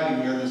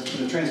describing here,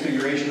 the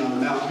transfiguration on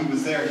the mount. He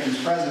was there, he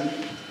was present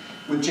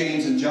with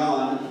James and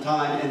John at the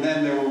time, and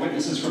then there were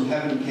witnesses from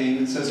heaven who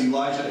came. It says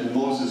Elijah and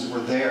Moses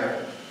were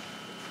there.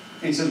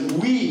 And he said,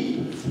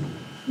 we,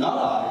 not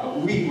I, but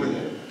we were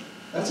there.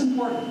 That's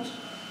important.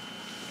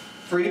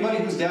 For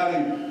anybody who's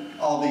doubting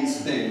all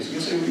these things, you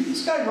say, well,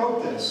 this guy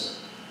wrote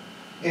this.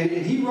 And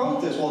he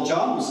wrote this while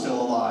John was still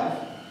alive.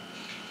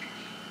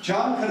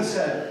 John could have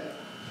said,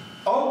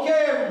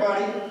 okay,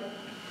 everybody,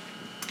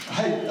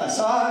 I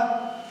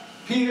saw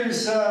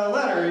Peter's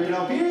letter,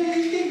 and Peter,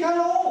 he's getting kind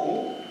of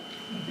old.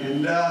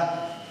 And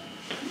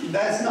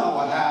that's not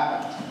what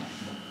happened.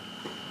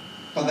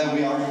 But then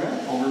we already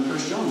read over in 1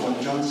 John. What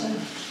did John say?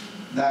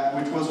 That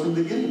which was from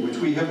the beginning, which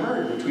we have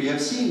heard, which we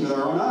have seen with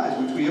our own eyes,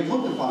 which we have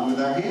looked upon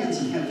with our hands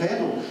and have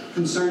handled,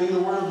 concerning the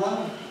word of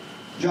life.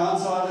 John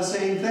saw the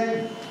same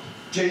thing.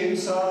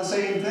 James saw the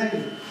same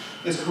thing.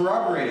 It's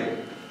corroborated.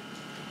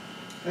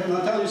 Okay, I'm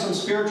not telling you some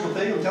spiritual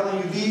thing. I'm telling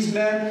you these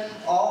men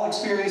all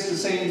experienced the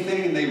same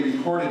thing and they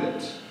recorded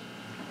it.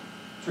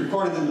 It's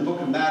recorded in the book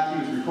of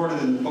Matthew. It's recorded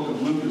in the book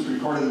of Luke. It's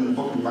recorded in the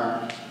book of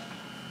Mark.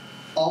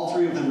 All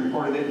three of them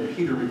recorded it, and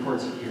Peter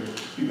records it here.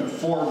 You've got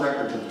 4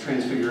 records of the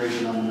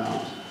transfiguration on the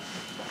mount.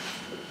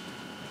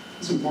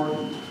 It's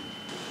important.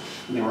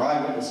 And they were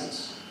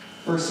eyewitnesses.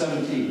 Verse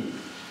 17.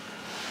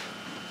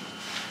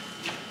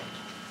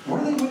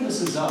 What are they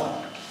witnesses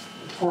of?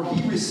 For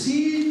he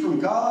received from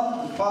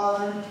God the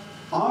Father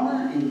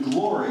honor and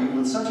glory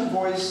when such a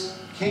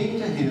voice came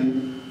to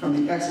him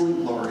from the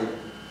excellent glory.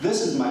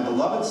 This is my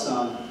beloved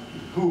Son,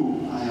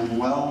 whom I am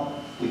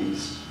well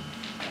pleased.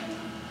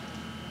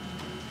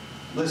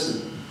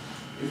 Listen,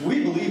 if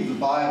we believe the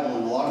Bible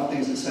and a lot of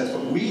things it says,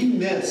 but we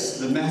miss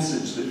the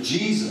message that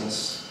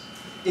Jesus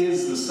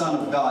is the Son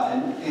of God,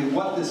 and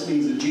what this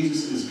means that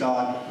Jesus is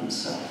God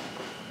himself.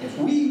 If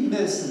we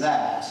miss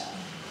that,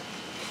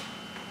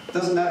 it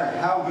doesn't matter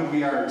how good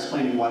we are at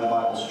explaining why the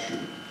Bible's true,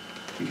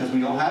 because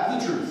we don't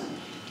have the truth.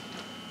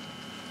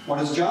 What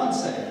does John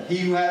say? He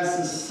who has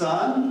the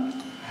Son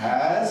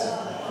has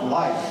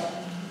life.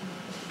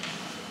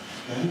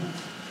 Okay?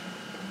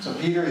 So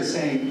Peter is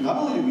saying, not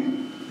only do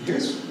we,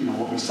 here's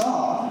what we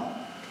saw,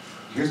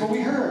 here's what we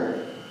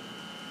heard.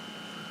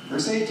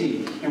 Verse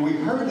 18, and we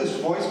heard this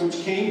voice which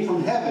came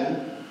from heaven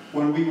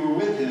when we were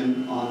with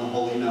him on the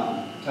holy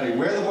mountain. I'll tell you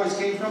where the voice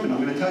came from, and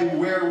I'm going to tell you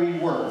where we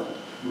were.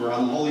 We were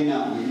on the holy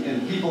mountain.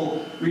 And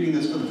people reading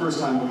this for the first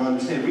time would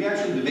understand. We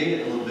actually debate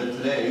it a little bit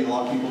today. A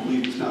lot of people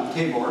believe it's Mount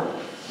Tabor,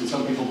 and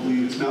some people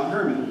believe it's Mount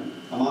Hermon.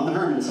 I'm on the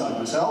Hermon side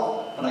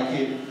myself, but I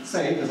can't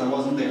say because I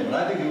wasn't there. But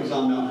I think it was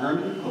on Mount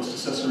Hermon, close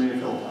to Caesarea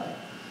Philippi.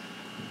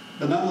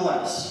 But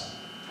nonetheless,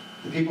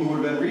 the people who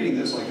would have been reading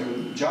this, like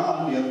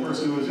John, the other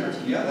person who was there,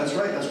 said, yeah, that's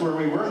right, that's where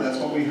we were, that's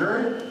what we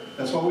heard,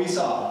 that's what we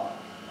saw.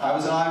 I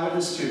was an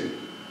eyewitness too.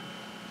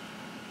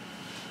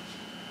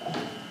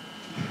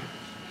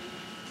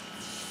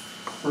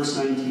 Verse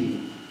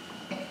 19.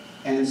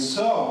 And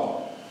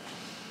so,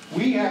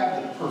 we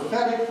have the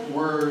prophetic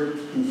word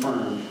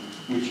confirmed,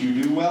 which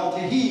you do well to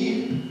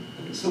heed,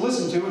 to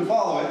listen to and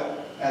follow it,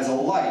 as a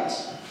light.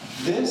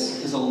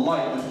 This is a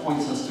light that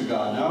points us to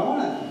God. Now I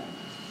want to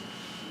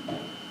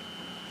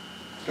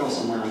go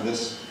somewhere with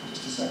this for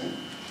just a second.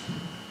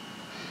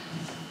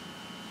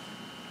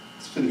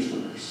 Let's finish the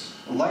verse.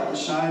 A light that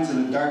shines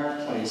in a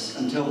dark place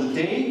until the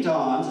day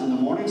dawns and the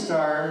morning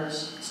star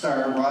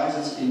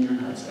rises in your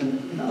hearts.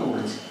 And in other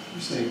words,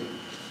 you say,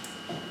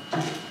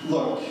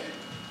 look,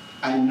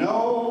 I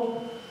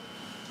know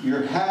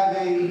you're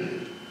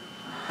having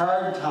a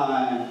hard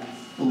time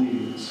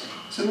believing this.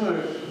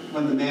 Similar to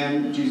when the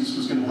man, Jesus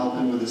was going to help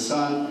him with his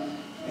son,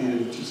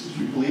 and just if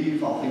you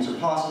believe, all things are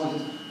possible. He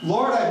says,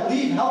 Lord, I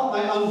believe, help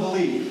my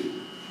unbelief.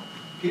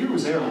 Peter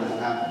was there when that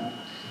happened.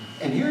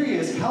 And here he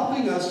is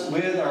helping us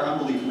with our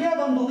unbelief. We have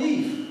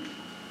unbelief.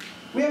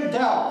 We have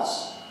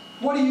doubts.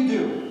 What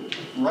do?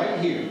 Right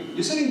here.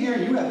 You're sitting here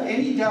and you have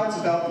any doubts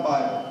about the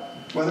Bible,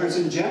 whether it's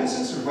in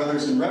Genesis or whether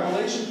it's in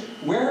Revelation,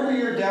 wherever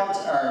your doubts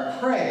are,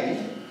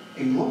 pray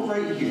and look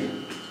right here.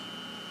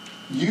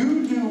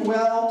 You do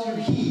well to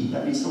heed.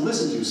 That means to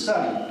listen to,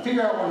 study,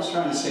 figure out what it's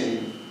trying to say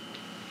to you.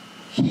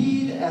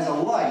 Heed as a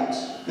light.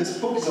 This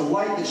book is a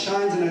light that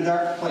shines in a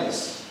dark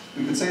place.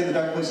 We could say the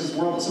dark place is the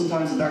world, but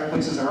sometimes the dark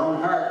place is our own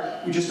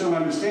heart. We just don't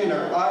understand.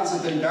 Our eyes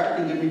have been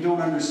darkened and we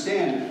don't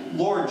understand.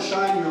 Lord,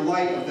 shine your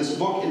light of this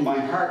book in my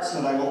heart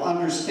so that I will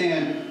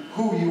understand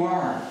who you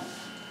are.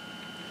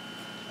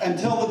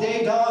 Until the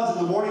day dawns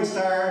and the morning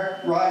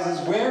star rises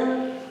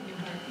where?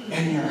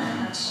 In your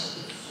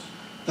hearts.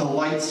 The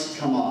lights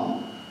come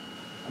on.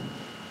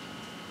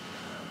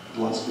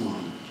 The lights come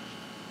on.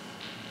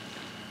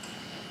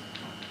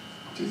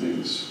 2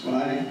 things. When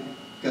I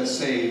got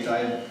saved, I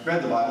had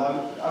read the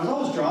Bible. I was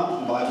always drawn to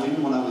the Bible,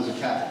 even when I was a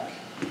Catholic.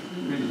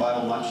 didn't read the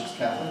Bible much as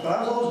Catholic, but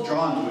I was always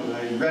drawn to it, and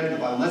I read the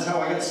Bible. And that's how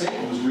I got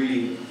saved, was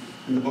reading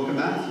in the book of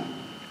Matthew.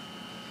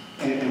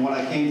 And when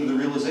I came to the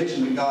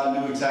realization that God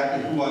knew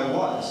exactly who I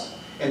was,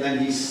 and then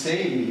He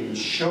saved me and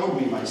showed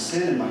me my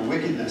sin and my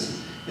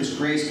wickedness, His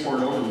grace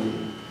poured over me.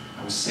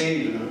 I was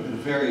saved in a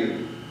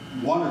very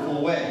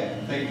wonderful way.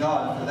 Thank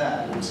God for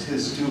that. It was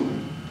His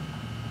doing.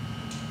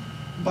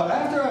 But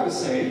after I was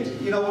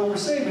saved, when we're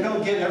saved, we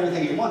don't get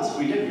everything at once. If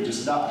we did, we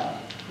just die.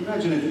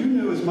 Imagine if you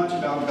knew as much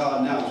about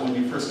God now as when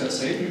you first got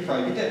saved, you'd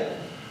probably be dead.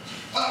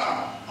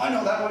 I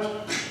know that much.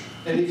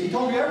 And if He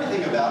told you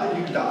everything about it,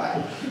 you'd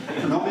die.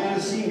 For no man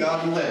has seen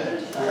God and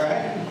lived. All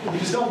right? You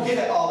just don't get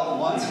it all at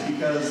once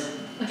because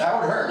that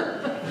would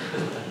hurt.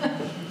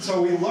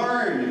 So we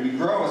learn and we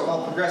grow. It's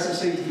called progressive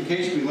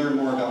sanctification. We learn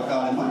more about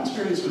God. And my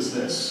experience was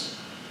this.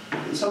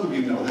 And some of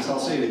you know this. I'll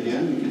say it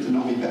again. You get to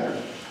know me better.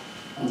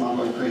 I'm not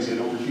going crazy. I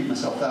don't repeat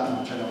myself that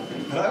much, I don't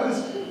think. But I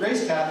was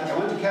raised Catholic. I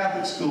went to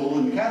Catholic school.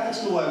 And the Catholic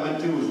school I went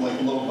to was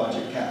like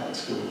low-budget Catholic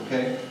school,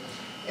 okay?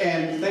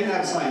 And they didn't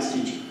have a science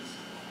teacher.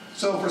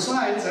 So for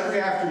science,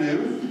 every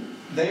afternoon,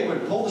 they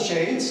would pull the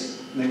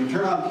shades, and they would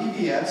turn on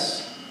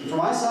PBS. And for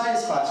my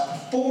science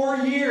class, for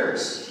 4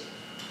 years,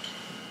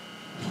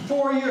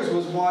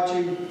 was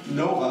watching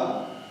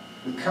Nova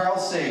with Carl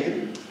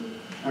Sagan.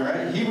 All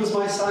right? He was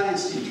my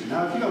science teacher.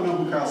 Now, if you don't know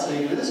who Carl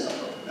Sagan is,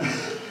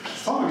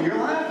 some of you are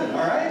laughing,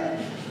 all right?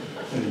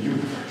 The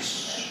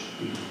universe.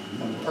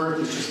 The Earth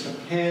is just a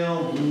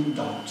pale blue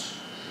dot.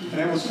 And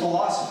it was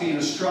philosophy and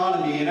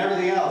astronomy and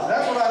everything else.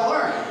 That's what I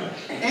learned.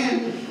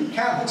 And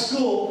Catholic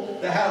school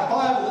that had a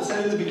Bible that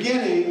said in the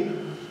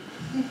beginning,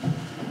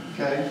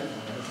 okay?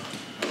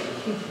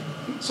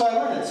 So I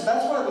learned it. So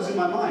that's what was in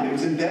my mind. It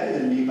was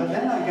embedded in me. But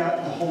then I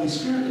got the Holy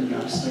Spirit in me. I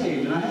was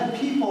saved. And I had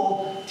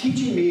people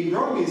teaching me,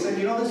 growing me, and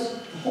saying, this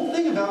whole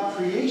thing about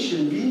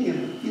creation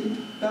being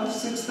about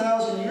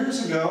 6,000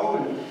 years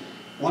ago, and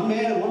one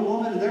man and one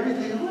woman and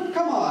everything. I'm like,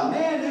 come on,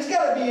 man, there's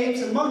got to be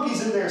apes and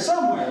monkeys in there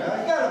somewhere.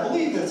 I got to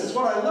believe this. It's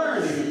what I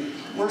learned. And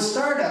we're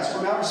stardust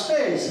from outer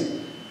space.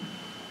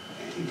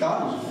 And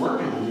God was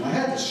working on me. I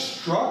had to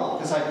struggle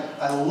because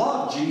I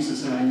loved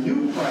Jesus and I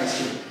knew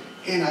Christ.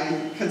 And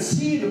I could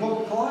see the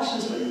book of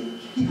Colossians, but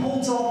He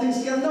holds all things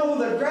together. No,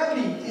 the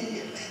gravity,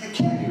 it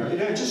can't be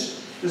right.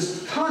 Just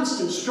this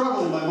constant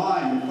struggle in my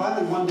mind. And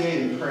finally one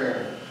day in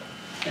prayer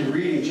and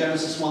reading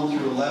Genesis 1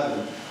 through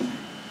 11,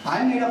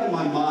 I made up in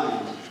my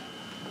mind,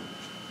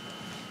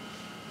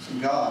 so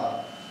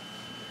God,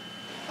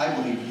 I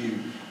believe You.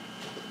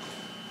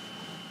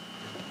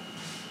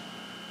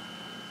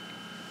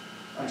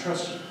 I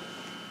trust You.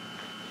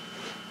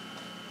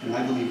 And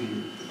I believe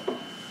You.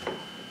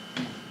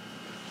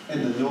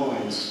 And the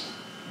noise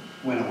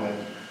went away.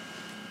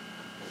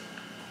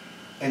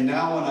 And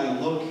now when I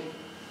look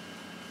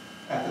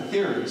at the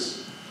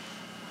theories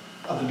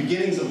of the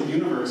beginnings of the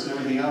universe and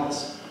everything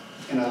else,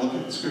 and I look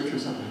at the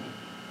scriptures, I'm like,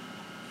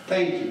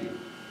 thank You,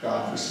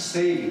 God, for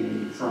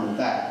saving me from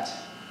that.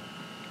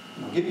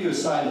 And I'll give you a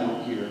side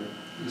note here,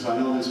 because I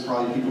know there's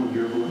probably people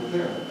here who are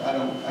there.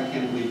 I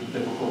can't believe the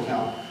biblical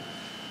account.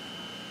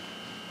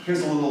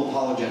 Here's a little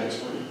apologetics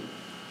for you.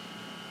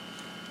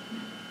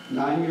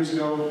 9 years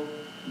ago,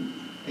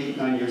 8,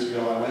 9 years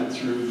ago, I went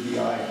through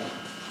VI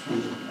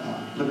from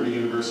Liberty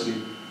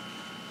University.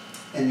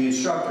 And the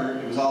instructor,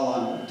 it was all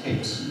on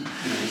tapes,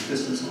 it's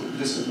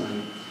distant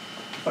learning.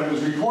 But it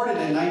was recorded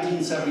in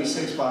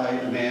 1976 by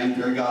a man,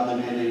 very godly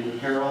man named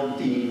Harold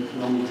Dean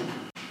Wilmington.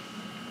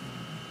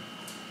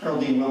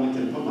 Harold Dean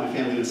Wilmington put my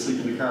family to sleep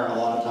in the car a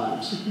lot of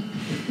times.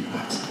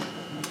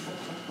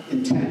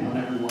 Intent on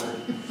every word.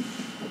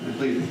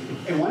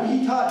 And when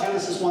he taught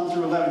Genesis 1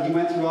 through 11, he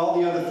went through all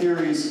the other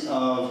theories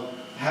of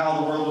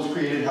how the world was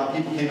created, how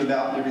people came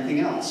about, and everything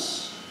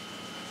else.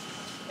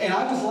 And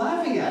I was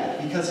laughing at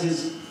it because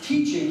his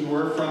teachings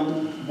were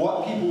from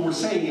what people were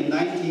saying in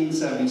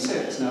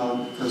 1976.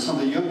 Now, for some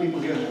of the young people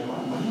here, they're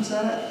like, when was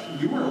that?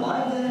 You were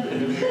alive then?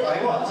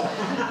 I was.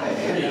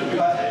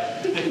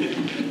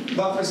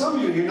 But for some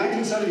of you here,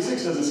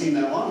 1976 doesn't seem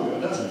that long ago,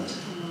 does it?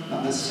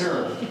 Not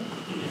necessarily.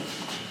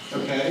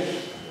 Okay?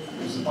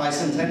 It was the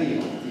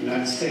bicentennial of the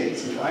United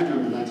States. I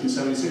remember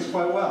 1976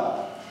 quite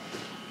well.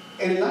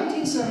 And in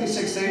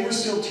 1976, they were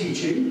still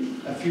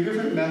teaching a few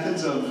different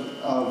methods of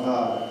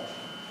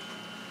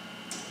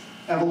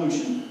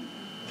evolution.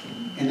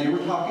 And they were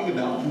talking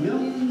about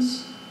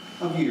millions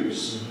of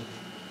years.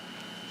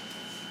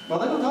 Well,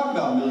 they don't talk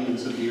about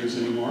millions of years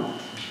anymore.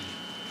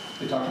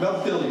 They talk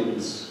about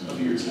billions of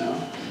years now,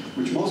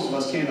 which most of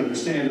us can't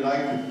understand. And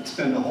I could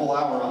spend a whole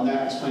hour on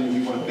that explaining to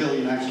you what a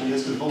billion actually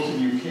is, because most of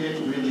you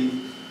can't really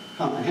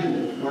comprehend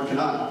it, nor can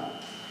I.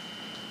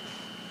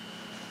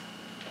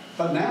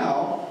 But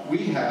now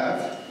we have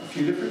a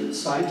few different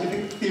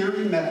scientific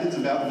theory methods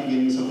about the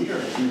beginnings of the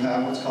earth. You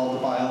have what's called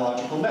the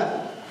biological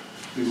method.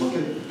 We look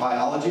at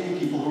biology,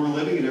 people who are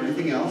living and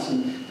everything else,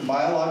 and the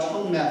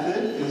biological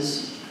method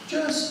is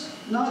just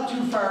not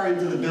too far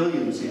into the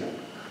billions yet.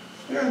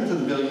 They're into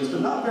the billions,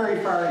 but not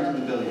very far into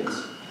the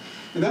billions.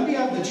 And then we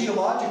have the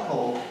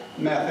geological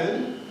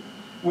method,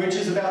 which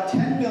is about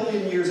 10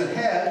 billion years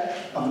ahead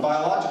of the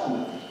biological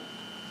method.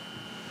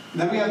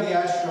 And then we have the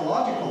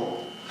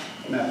astrological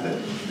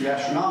method, the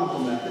astronomical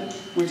method,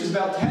 which is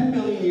about 10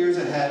 billion years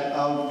ahead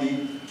of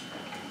the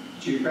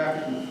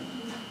geographic method,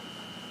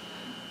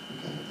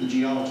 okay, the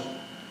geology.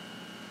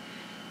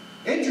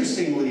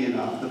 Interestingly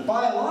enough, the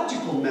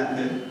biological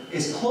method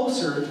is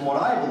closer to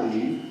what I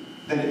believe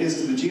than it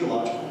is to the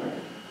geological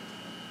record.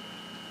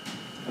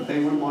 But they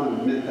wouldn't want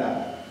to admit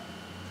that.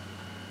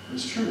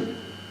 It's true.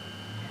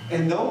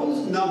 And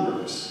those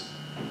numbers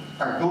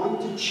are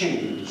going to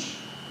change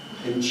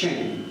and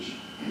change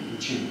and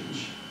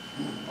change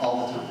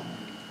all the time.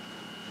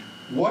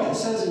 What it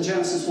says in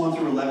Genesis 1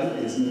 through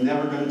 11 is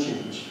never going to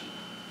change.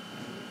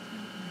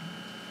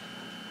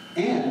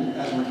 And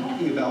as we're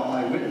talking about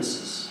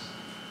eyewitnesses,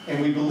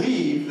 and we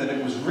believe that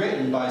it was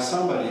written by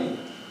somebody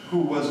who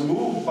was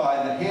moved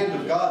by the hand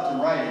of God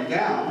to write it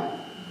down,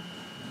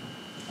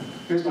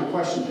 here's my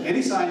question to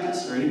any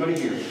scientist or anybody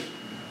here.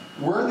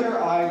 Were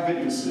there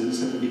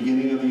eyewitnesses at the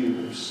beginning of the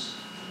universe?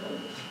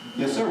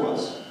 Yes, there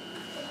was.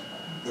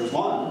 There's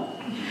one.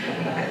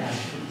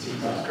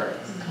 Jesus Christ.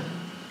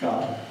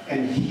 God.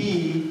 And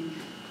he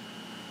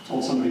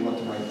told somebody what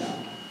to write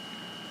down.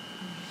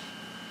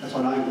 That's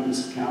what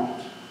eyewitness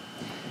count.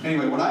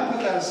 Anyway, when I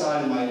put that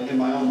aside in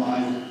my own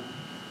mind,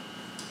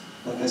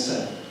 like I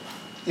said,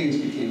 things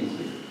became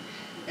clear.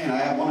 And I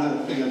have one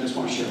other thing I just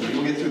want to share with you.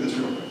 We'll get through this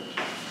real quick.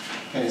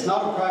 Okay, it's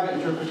not a private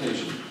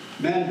interpretation.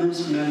 Men, groups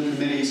of men,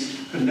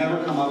 committees could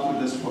never come up with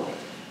this book.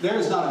 There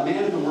is not a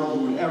man in the world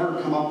who would ever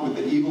come up with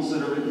the evils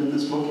that are written in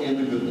this book and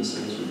the goodness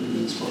that is written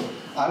in this book.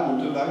 I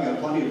won't do it. I've got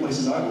plenty of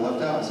places I've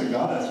left out. I said,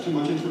 God, that's too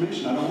much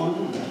information. I don't want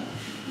to know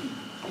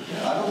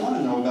that. I don't want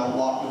to know about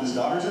Lot with his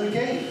daughters in a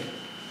cave.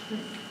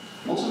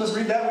 Most of us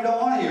read that, we don't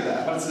want to hear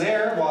that. But it's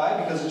there.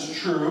 Why? Because it's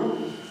true,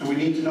 and we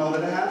need to know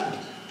that it happened.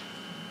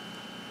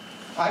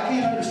 I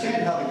can't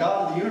understand how the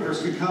God of the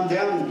universe could come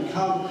down and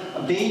become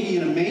a baby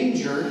in a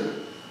manger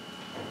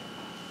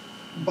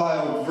by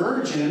a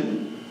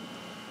virgin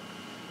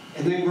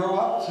and then grow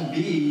up to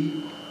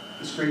be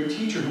this great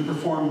teacher who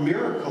performed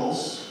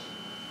miracles.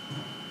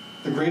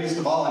 The greatest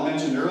of all I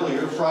mentioned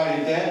earlier,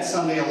 Friday dead,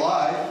 Sunday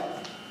alive.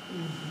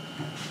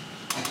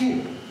 I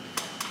can't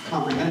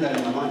comprehend that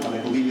in my mind, but I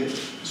believe it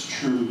is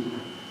true.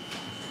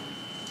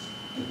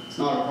 It's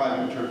not a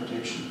private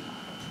interpretation.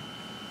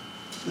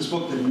 This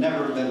book had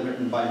never been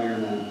written by mere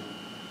men.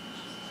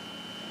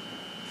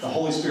 The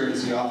Holy Spirit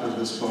is the author of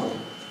this book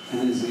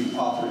and is the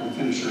author and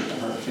finisher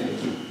of our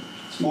faith.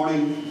 This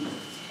morning,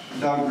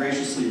 Doug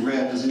graciously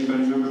read. Does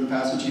anybody remember the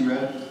passage he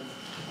read?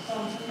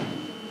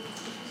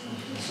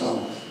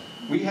 So,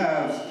 we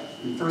have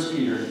in 1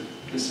 Peter,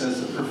 it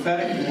says the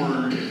prophetic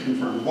word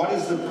confirmed. What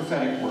is the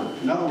prophetic word?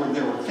 In other words,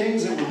 there were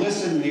things that were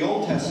listed in the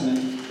Old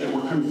Testament that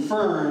were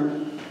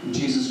confirmed in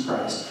Jesus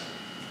Christ.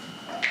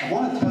 I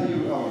want to tell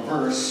you a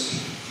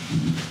verse.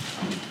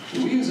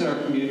 We use it at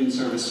our communion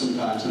service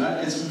sometimes, and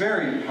it's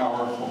very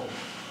powerful.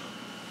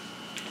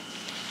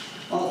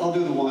 I'll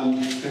do the one.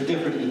 They're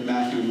different in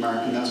Matthew and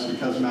Mark, and that's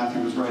because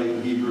Matthew was writing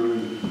in Hebrew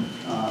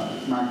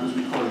and Mark was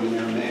recording in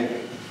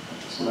Aramaic.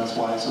 So that's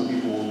why some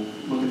people will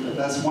look at that.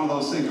 That's one of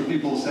those things where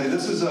people say,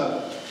 this is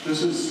a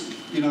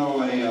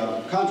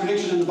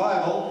contradiction in the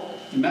Bible.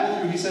 In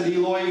Matthew he said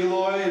Eloi,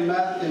 Eloi, and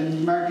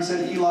in Mark he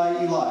said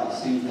Eli, Eli.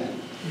 Same thing.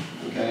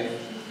 Okay?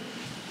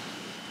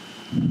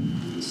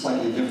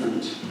 Slightly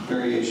different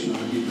variation of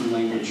the Hebrew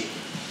language.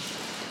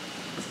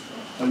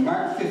 But in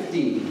Mark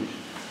 15,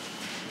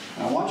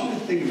 I want you to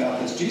think about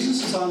this.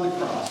 Jesus is on the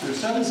cross. There are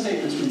 7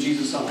 statements from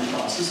Jesus on the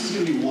cross. This is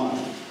going to be one.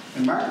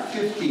 In Mark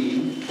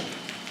 15,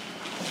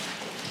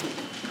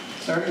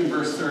 starting in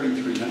verse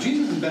 33. Now,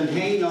 Jesus has been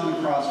hanging on the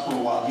cross for a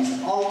while.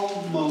 He's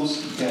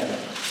almost dead.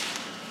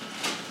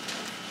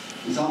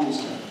 He's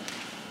almost dead.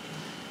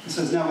 It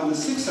says, now when the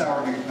 6th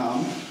hour had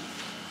come,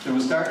 there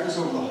was darkness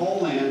over the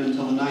whole land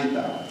until the 9th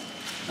hour.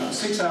 Now, at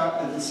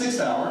the 6th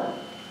hour,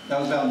 that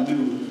was about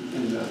noon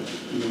in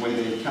the way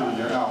they counted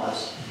their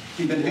hours.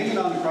 He'd been hanging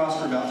on the cross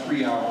for about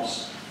 3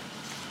 hours.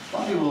 A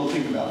lot of people don't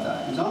think about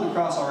that. He was on the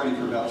cross already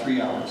for about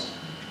 3 hours.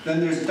 Then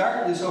there's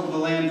darkness over the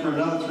land for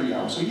another 3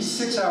 hours. So he's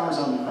 6 hours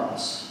on the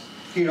cross.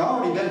 He'd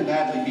already been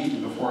badly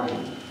beaten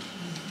beforehand.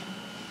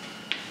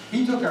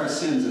 He took our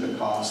sins at a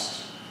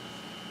cost.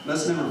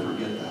 Let's never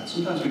forget that.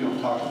 Sometimes we don't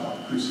talk about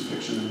the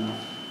crucifixion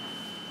enough.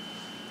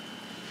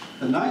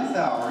 The 9th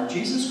hour,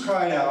 Jesus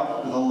cried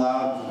out with a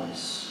loud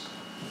voice,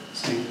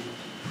 saying,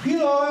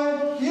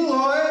 Eloi,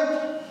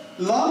 Eloi,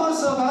 lama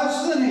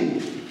sabachthani,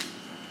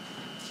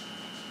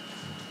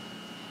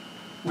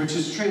 which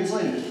is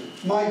translated,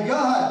 my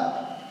God,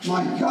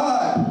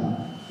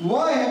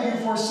 why have you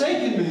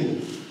forsaken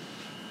me?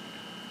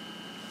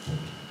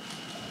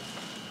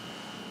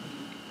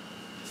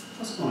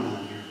 What's going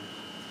on here?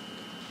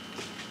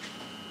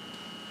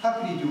 How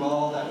could he do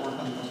all that work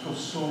on the cross, go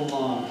so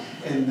long,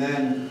 and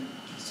then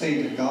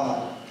say to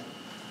God,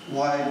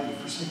 why have you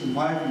forsaken me?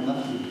 Why have you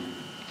left me?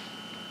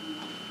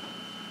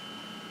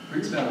 It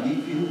brings about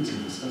deep feelings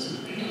in this,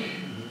 doesn't it?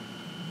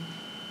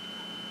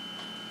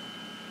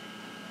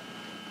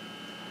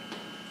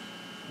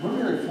 We're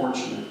very very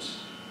fortunate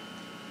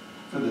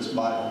for this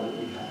Bible that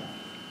we have.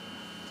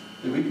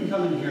 That we can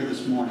come in here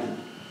this morning,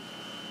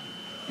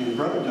 and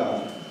Brother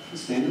Doug can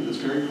stand at this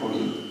very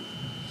podium,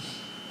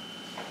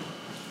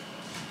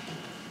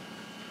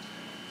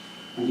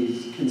 and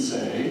he can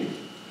say,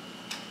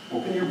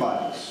 open your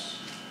Bibles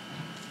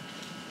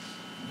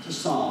to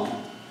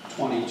Psalm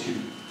 22.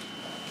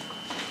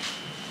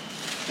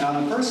 Now,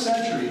 in the first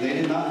century,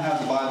 they did not have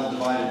the Bible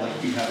divided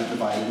like we have it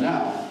divided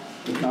now,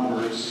 with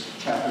numbers,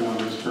 chapter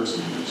numbers, verse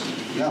numbers, and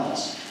everything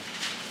else.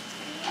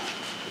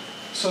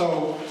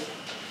 So,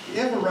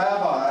 if a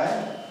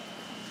rabbi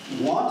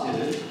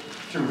wanted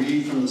to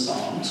read from the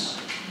Psalms,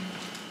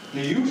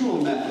 the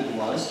usual method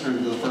was, through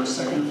the first,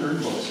 second, and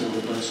third books, there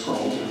were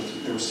scrolls,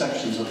 there were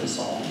sections of the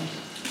Psalms,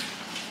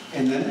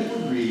 and then they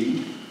would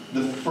read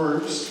the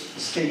first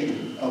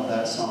statement of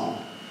that psalm.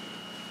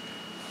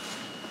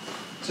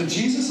 So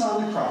Jesus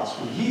on the cross,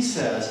 when he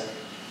says,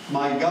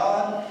 my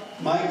God,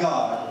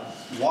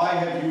 why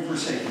have you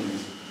forsaken me?"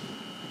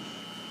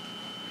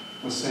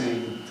 was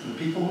saying to the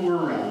people who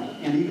were around,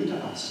 and even to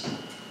us,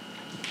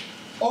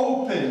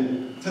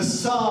 open to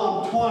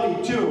Psalm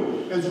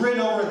 22. It was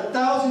written over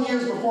 1,000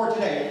 years before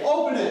today.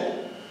 Open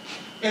it,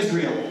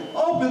 Israel.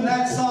 Open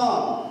that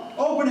psalm.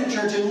 Open it,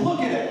 church, and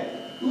look at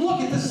it.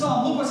 Look at the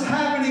psalm. Look what's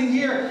happening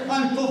here.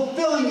 I'm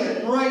fulfilling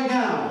it right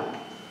now.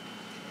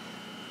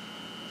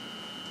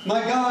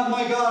 My God,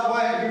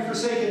 why have you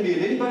forsaken me?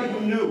 And anybody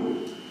who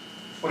knew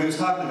what he was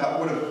talking about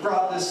would have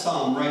brought this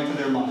psalm right to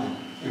their mind.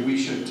 And we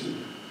should too.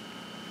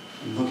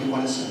 And look at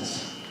what it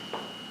says.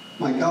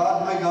 My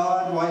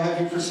God, why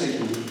have you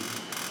forsaken me?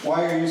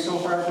 Why are you so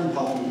far from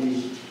helping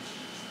me?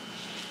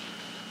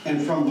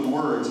 And from the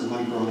words of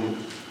my groaning.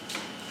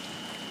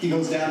 He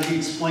goes down, he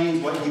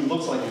explains what he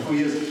looks like and who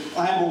he is.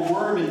 I am a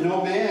worm and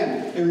no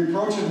man, a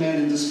reproach of men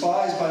and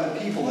despised by the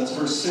people. That's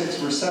verse 6,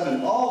 verse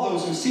 7. All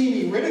those who see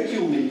me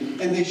ridicule me,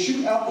 and they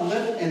shoot out the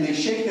lip and they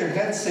shake their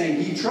heads, saying,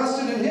 he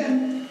trusted in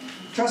him,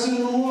 trusted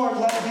in the Lord,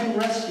 let him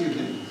rescue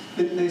him.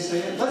 Didn't they say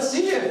it? Let's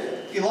see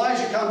if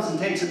Elijah comes and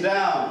takes him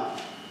down.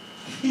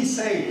 He's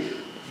saying,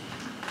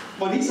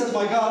 when he says,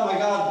 my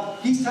God,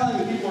 he's telling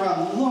the people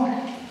around,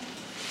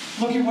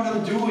 look at what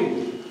I'm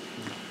doing.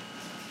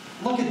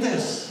 Look at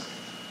this.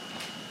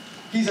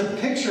 He's a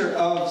picture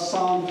of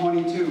Psalm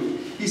 22.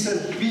 He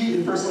says,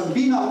 in verse 11,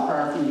 be not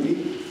far from me,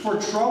 for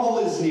trouble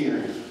is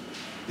near.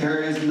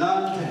 There is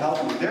none to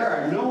help me. There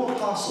are no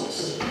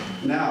apostles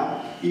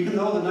now, even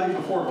though the night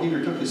before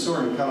Peter took his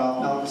sword and cut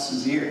off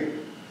Malchus's ear.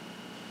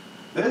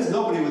 There's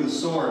nobody with a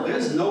sword.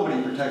 There's nobody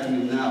protecting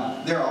him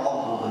now. They're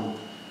all gone.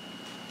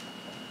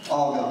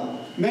 All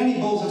gone.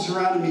 Many bulls have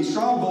surrounded me.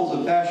 Strong bulls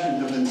of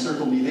Bashan have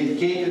encircled me. They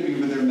gape at me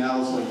with their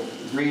mouths like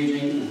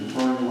raging and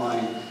roaring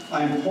lion.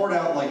 I am poured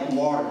out like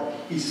water.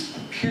 He's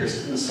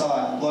pierced in the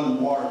side. Blood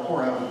and water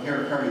pour out of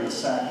pericardial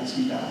sac as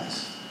he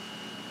dies.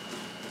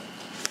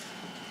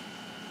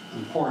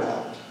 I'm poured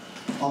out.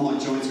 All my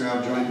joints are out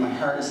of joint. My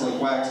heart is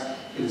like wax.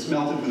 It is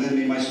melted within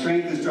me. My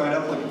strength is dried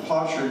up like a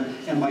potsherd,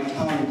 and my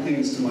tongue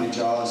clings to my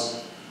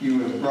jaws. You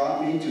have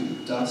brought me to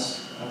the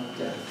dust of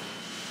death.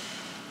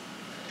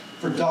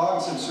 For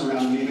dogs have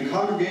surrounded me. The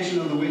congregation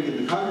of the wicked.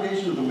 The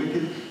congregation of the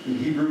wicked in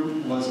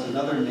Hebrew was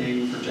another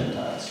name for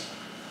Gentiles.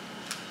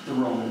 The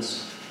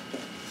Romans.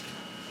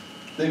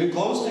 They've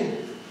enclosed me.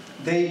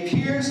 They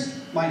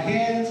pierced my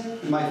hands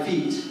and my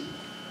feet.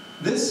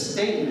 This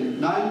statement,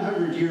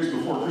 900 years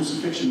before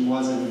crucifixion,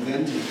 was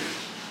invented.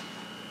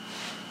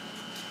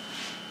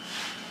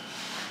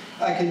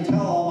 I can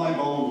tell all my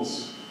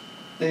bones.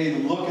 They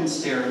look and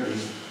stare at me.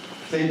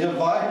 They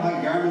divide my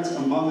garments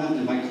among them,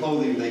 and my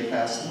clothing they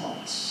cast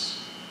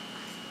lots.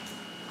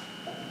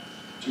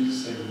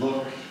 Jesus said,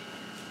 look.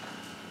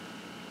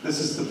 This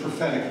is the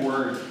prophetic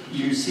word.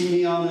 You see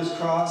me on this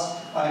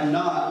cross. I'm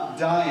not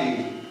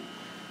dying.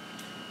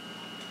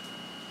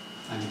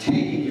 I'm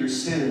taking your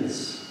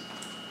sins.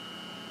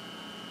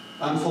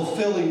 I'm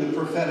fulfilling the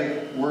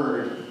prophetic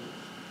word.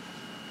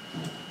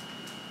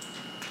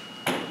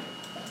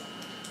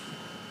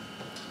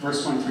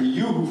 Verse 23,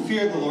 you who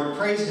fear the Lord,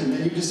 praise him,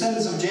 and you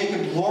descendants of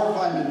Jacob,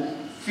 glorify him,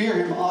 and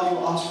fear him, all you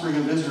offspring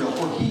of Israel.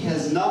 For he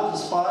has not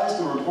despised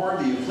nor abhorred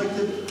the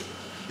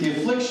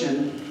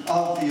affliction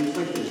of the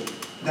afflicted.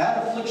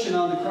 That affliction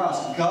on the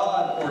cross,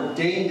 God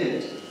ordained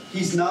it.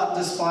 He's not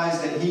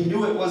despised it. He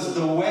knew it was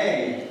the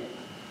way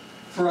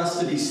for us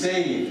to be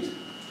saved.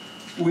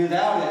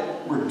 Without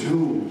it, we're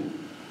doomed.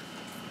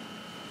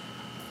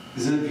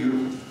 Isn't it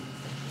beautiful?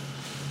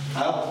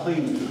 I'll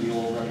cling to the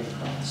old rugged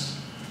cross.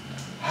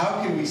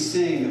 How can we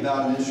sing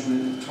about an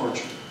instrument of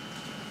torture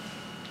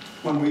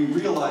when we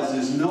realize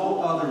there's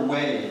no other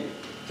way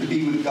to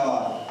be with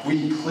God?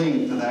 We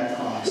cling to that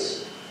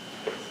cross.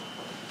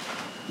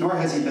 Nor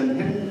has he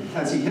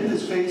hidden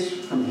his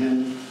face from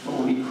him, but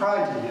when he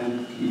cried to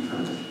him, he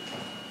heard it.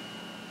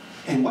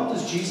 And what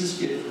does Jesus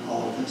get for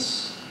all of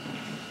this?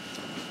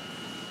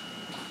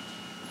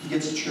 He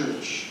gets a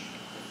church.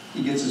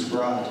 He gets his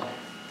bride.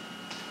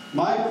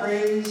 My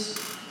praise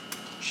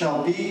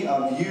shall be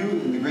of you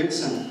in the great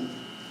assembly.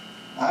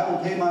 I will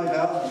pay my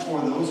vows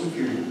before those who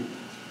fear him.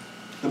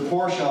 The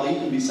poor shall eat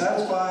and be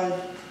satisfied.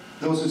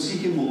 Those who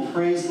seek him will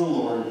praise the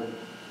Lord.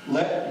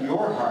 Let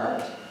your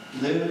heart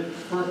live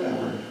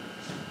forever.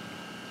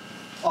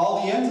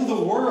 All the ends of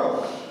the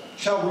world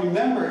shall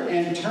remember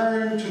and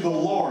turn to the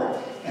Lord,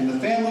 and the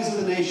families of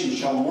the nations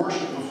shall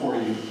worship before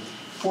you.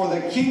 For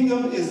the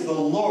kingdom is the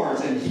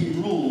Lord's, and he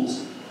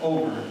rules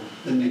over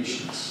the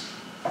nations.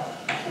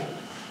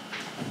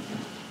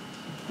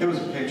 It was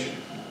a picture.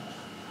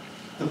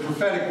 The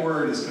prophetic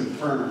word is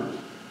confirmed.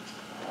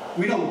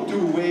 We don't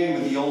do away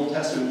with the Old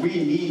Testament. We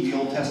need the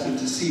Old Testament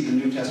to see the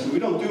New Testament. We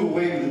don't do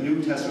away with the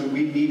New Testament.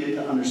 We need it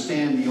to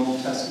understand the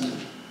Old Testament.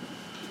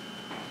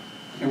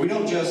 And we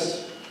don't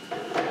just,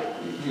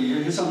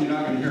 here's something you're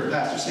not going to hear a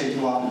pastor say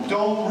too often.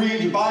 Don't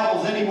read your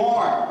Bibles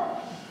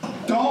anymore.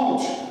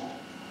 Don't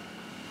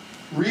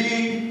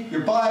read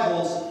your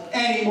Bibles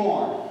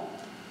anymore.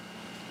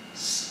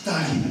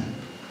 Study them.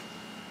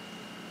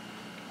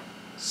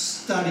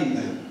 Study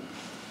them.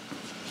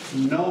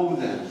 Know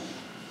them.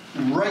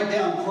 Write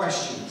down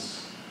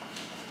questions.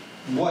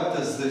 What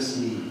does this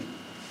mean?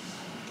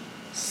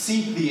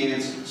 Seek the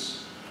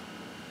answers.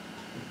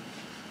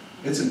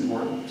 It's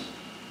important.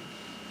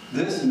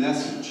 This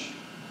message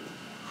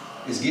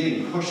is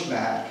getting pushed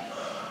back.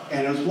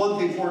 And it's one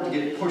thing for it to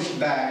get pushed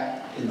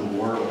back in the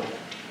world.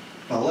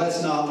 But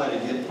let's not let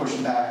it get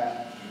pushed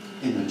back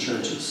in the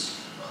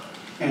churches.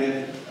 And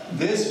if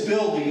this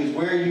building is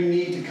where you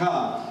need to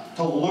come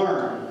to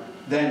learn,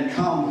 then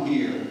come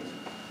here.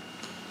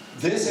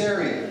 This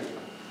area,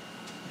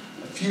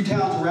 a few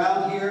towns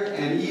around here,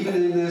 and even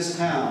in this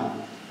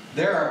town,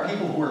 there are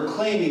people who are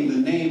claiming the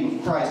name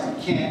of Christ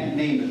and can't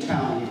name the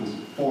town he was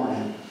born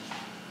in.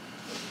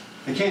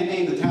 They can't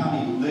name the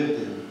town he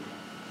lived in.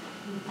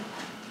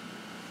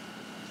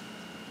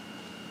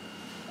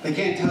 They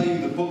can't tell you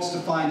the books to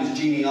find his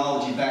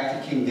genealogy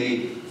back to King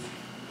David,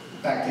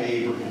 back to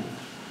Abraham.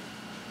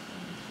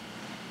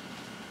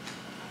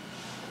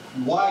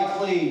 Why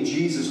claim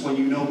Jesus when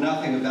you know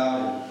nothing about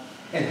him?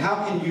 And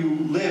how can you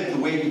live the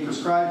way he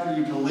prescribed for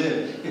you to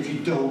live if you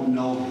don't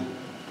know him?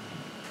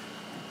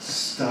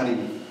 Study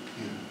him.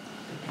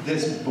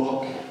 This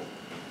book,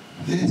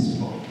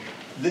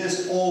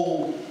 this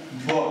old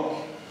book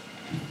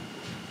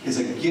is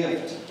a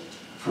gift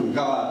from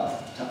God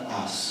to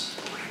us.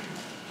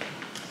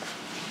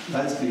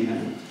 Let's be in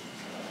it.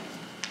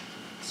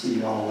 See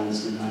you all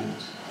Wednesday night.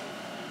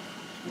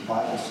 The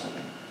Bible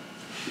study.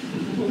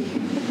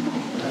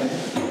 Right?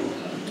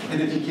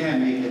 And if you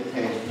can't make it,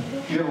 hey,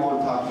 if you ever want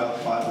to talk about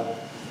the Bible,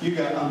 you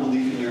got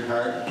unbelief in your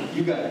heart,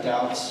 you got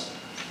doubts,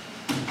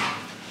 I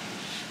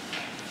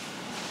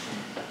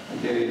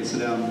dare you to sit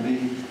down with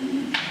me.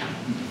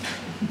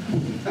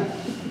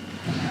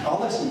 I'll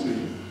listen to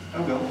you.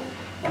 I will.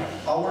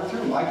 I'll work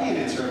through them. I can't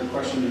answer every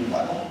question in the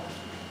Bible,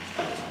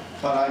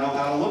 but I know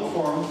how to look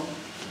for them.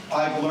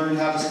 I've learned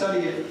how to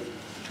study it.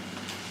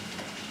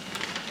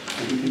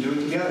 And we can do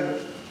it together.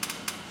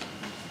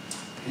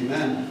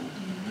 Amen.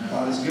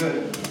 God is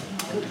good.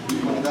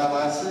 Look at that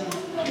last thing.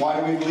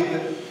 Why do we believe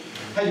it?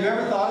 Had you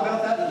ever thought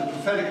about that? That the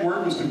prophetic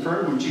word was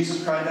confirmed when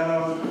Jesus cried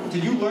out?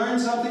 Did you learn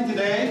something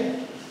today?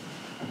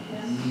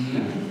 Yes.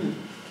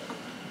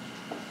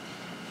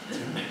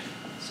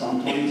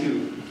 Psalm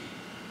 22.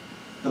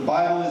 The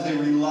Bible is a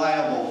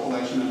reliable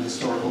collection of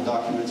historical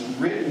documents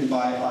written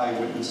by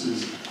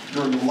eyewitnesses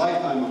during the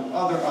lifetime of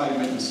other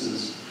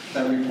eyewitnesses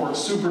that report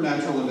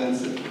supernatural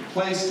events that took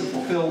place to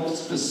fulfill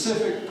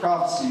specific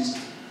prophecies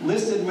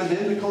listed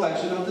within the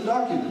collection of the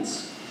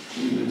documents.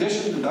 In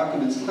addition, the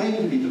documents claim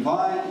to be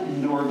divine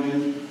in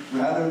origin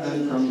rather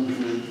than from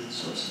human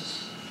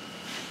sources.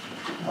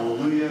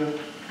 Hallelujah.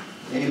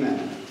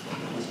 Amen.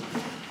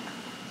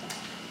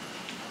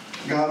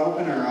 God,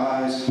 open our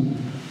eyes.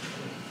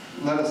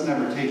 Let us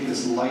never take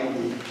this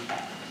lightly.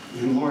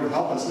 And Lord,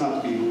 help us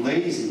not to be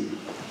lazy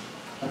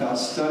about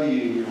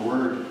studying your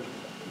word.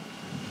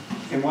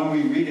 And when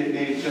we read it,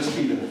 may it just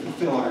be to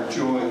fulfill our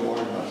joy,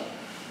 Lord. But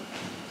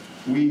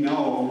we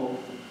know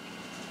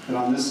that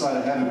on this side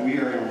of heaven we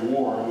are in a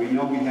war. We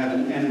know we have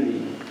an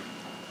enemy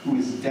who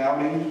is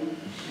doubting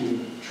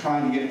and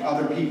trying to get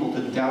other people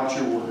to doubt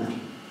your word.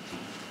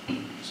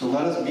 So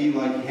let us be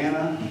like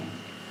Hannah.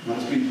 Let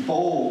us be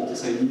bold to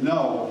say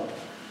no.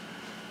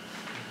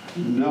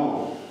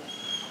 No.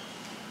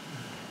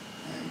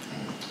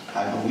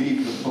 I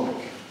believe the book.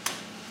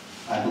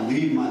 I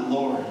believe my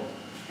Lord,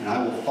 and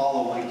I will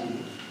follow like you.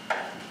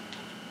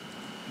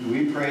 And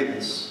we pray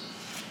this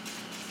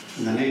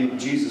in the name of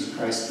Jesus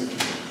Christ the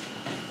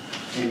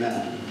King.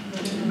 Amen.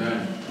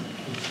 Amen.